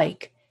you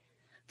like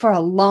for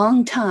a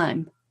long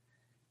time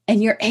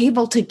and you're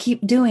able to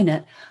keep doing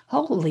it,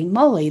 holy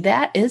moly,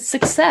 that is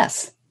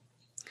success.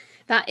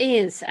 That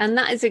is. And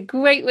that is a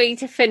great way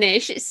to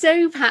finish.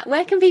 So, Pat,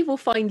 where can people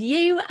find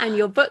you and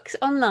your books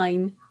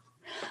online?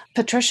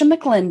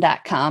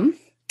 PatriciaMcLinn.com.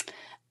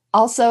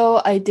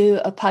 Also, I do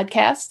a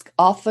podcast,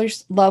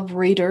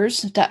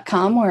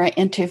 AuthorsLoveReaders.com, where I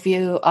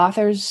interview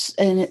authors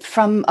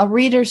from a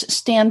reader's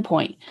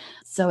standpoint.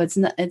 So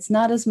it's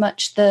not as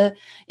much the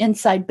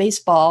inside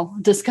baseball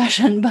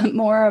discussion, but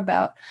more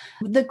about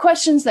the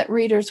questions that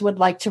readers would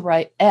like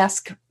to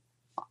ask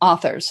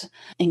authors,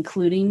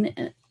 including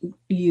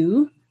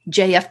you,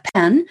 JF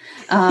Penn.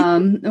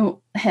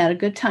 Had a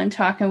good time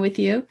talking with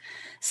you.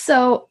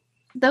 So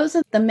those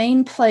are the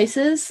main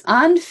places.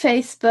 On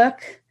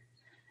Facebook,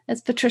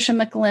 it's Patricia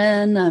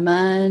McLinn. I'm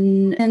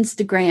on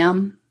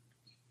Instagram.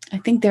 I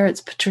think there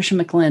it's Patricia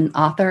McLinn,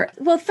 author.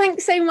 Well,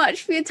 thanks so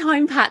much for your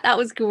time, Pat. That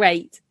was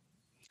great.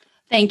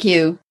 Thank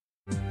you.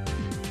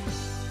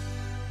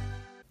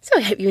 So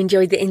I hope you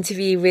enjoyed the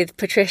interview with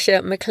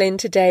Patricia McLinn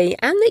today,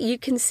 and that you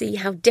can see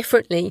how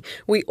differently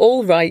we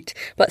all write,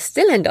 but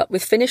still end up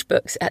with finished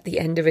books at the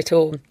end of it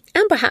all.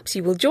 And perhaps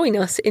you will join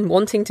us in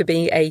wanting to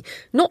be a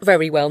not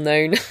very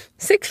well-known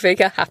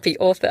six-figure happy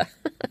author.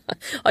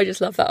 I just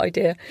love that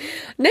idea.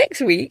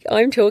 Next week,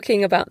 I'm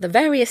talking about the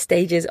various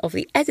stages of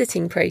the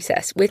editing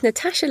process with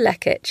Natasha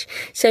Lekic.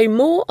 So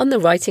more on the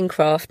writing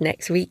craft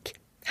next week.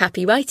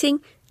 Happy writing,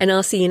 and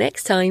I'll see you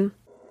next time.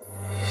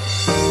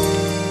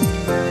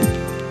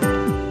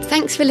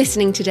 Thanks for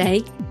listening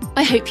today.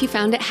 I hope you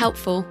found it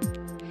helpful.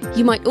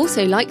 You might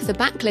also like the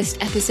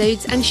backlist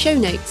episodes and show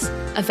notes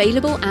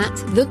available at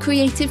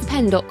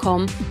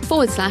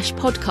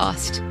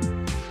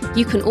thecreativepen.com/podcast.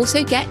 You can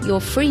also get your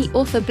free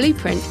author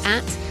blueprint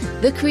at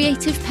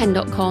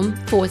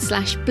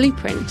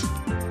thecreativepen.com/blueprint.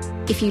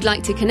 If you'd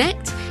like to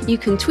connect, you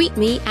can tweet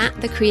me at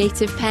The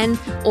Creative Pen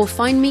or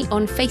find me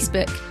on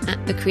Facebook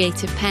at The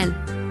Creative Pen.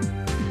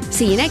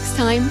 See you next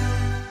time.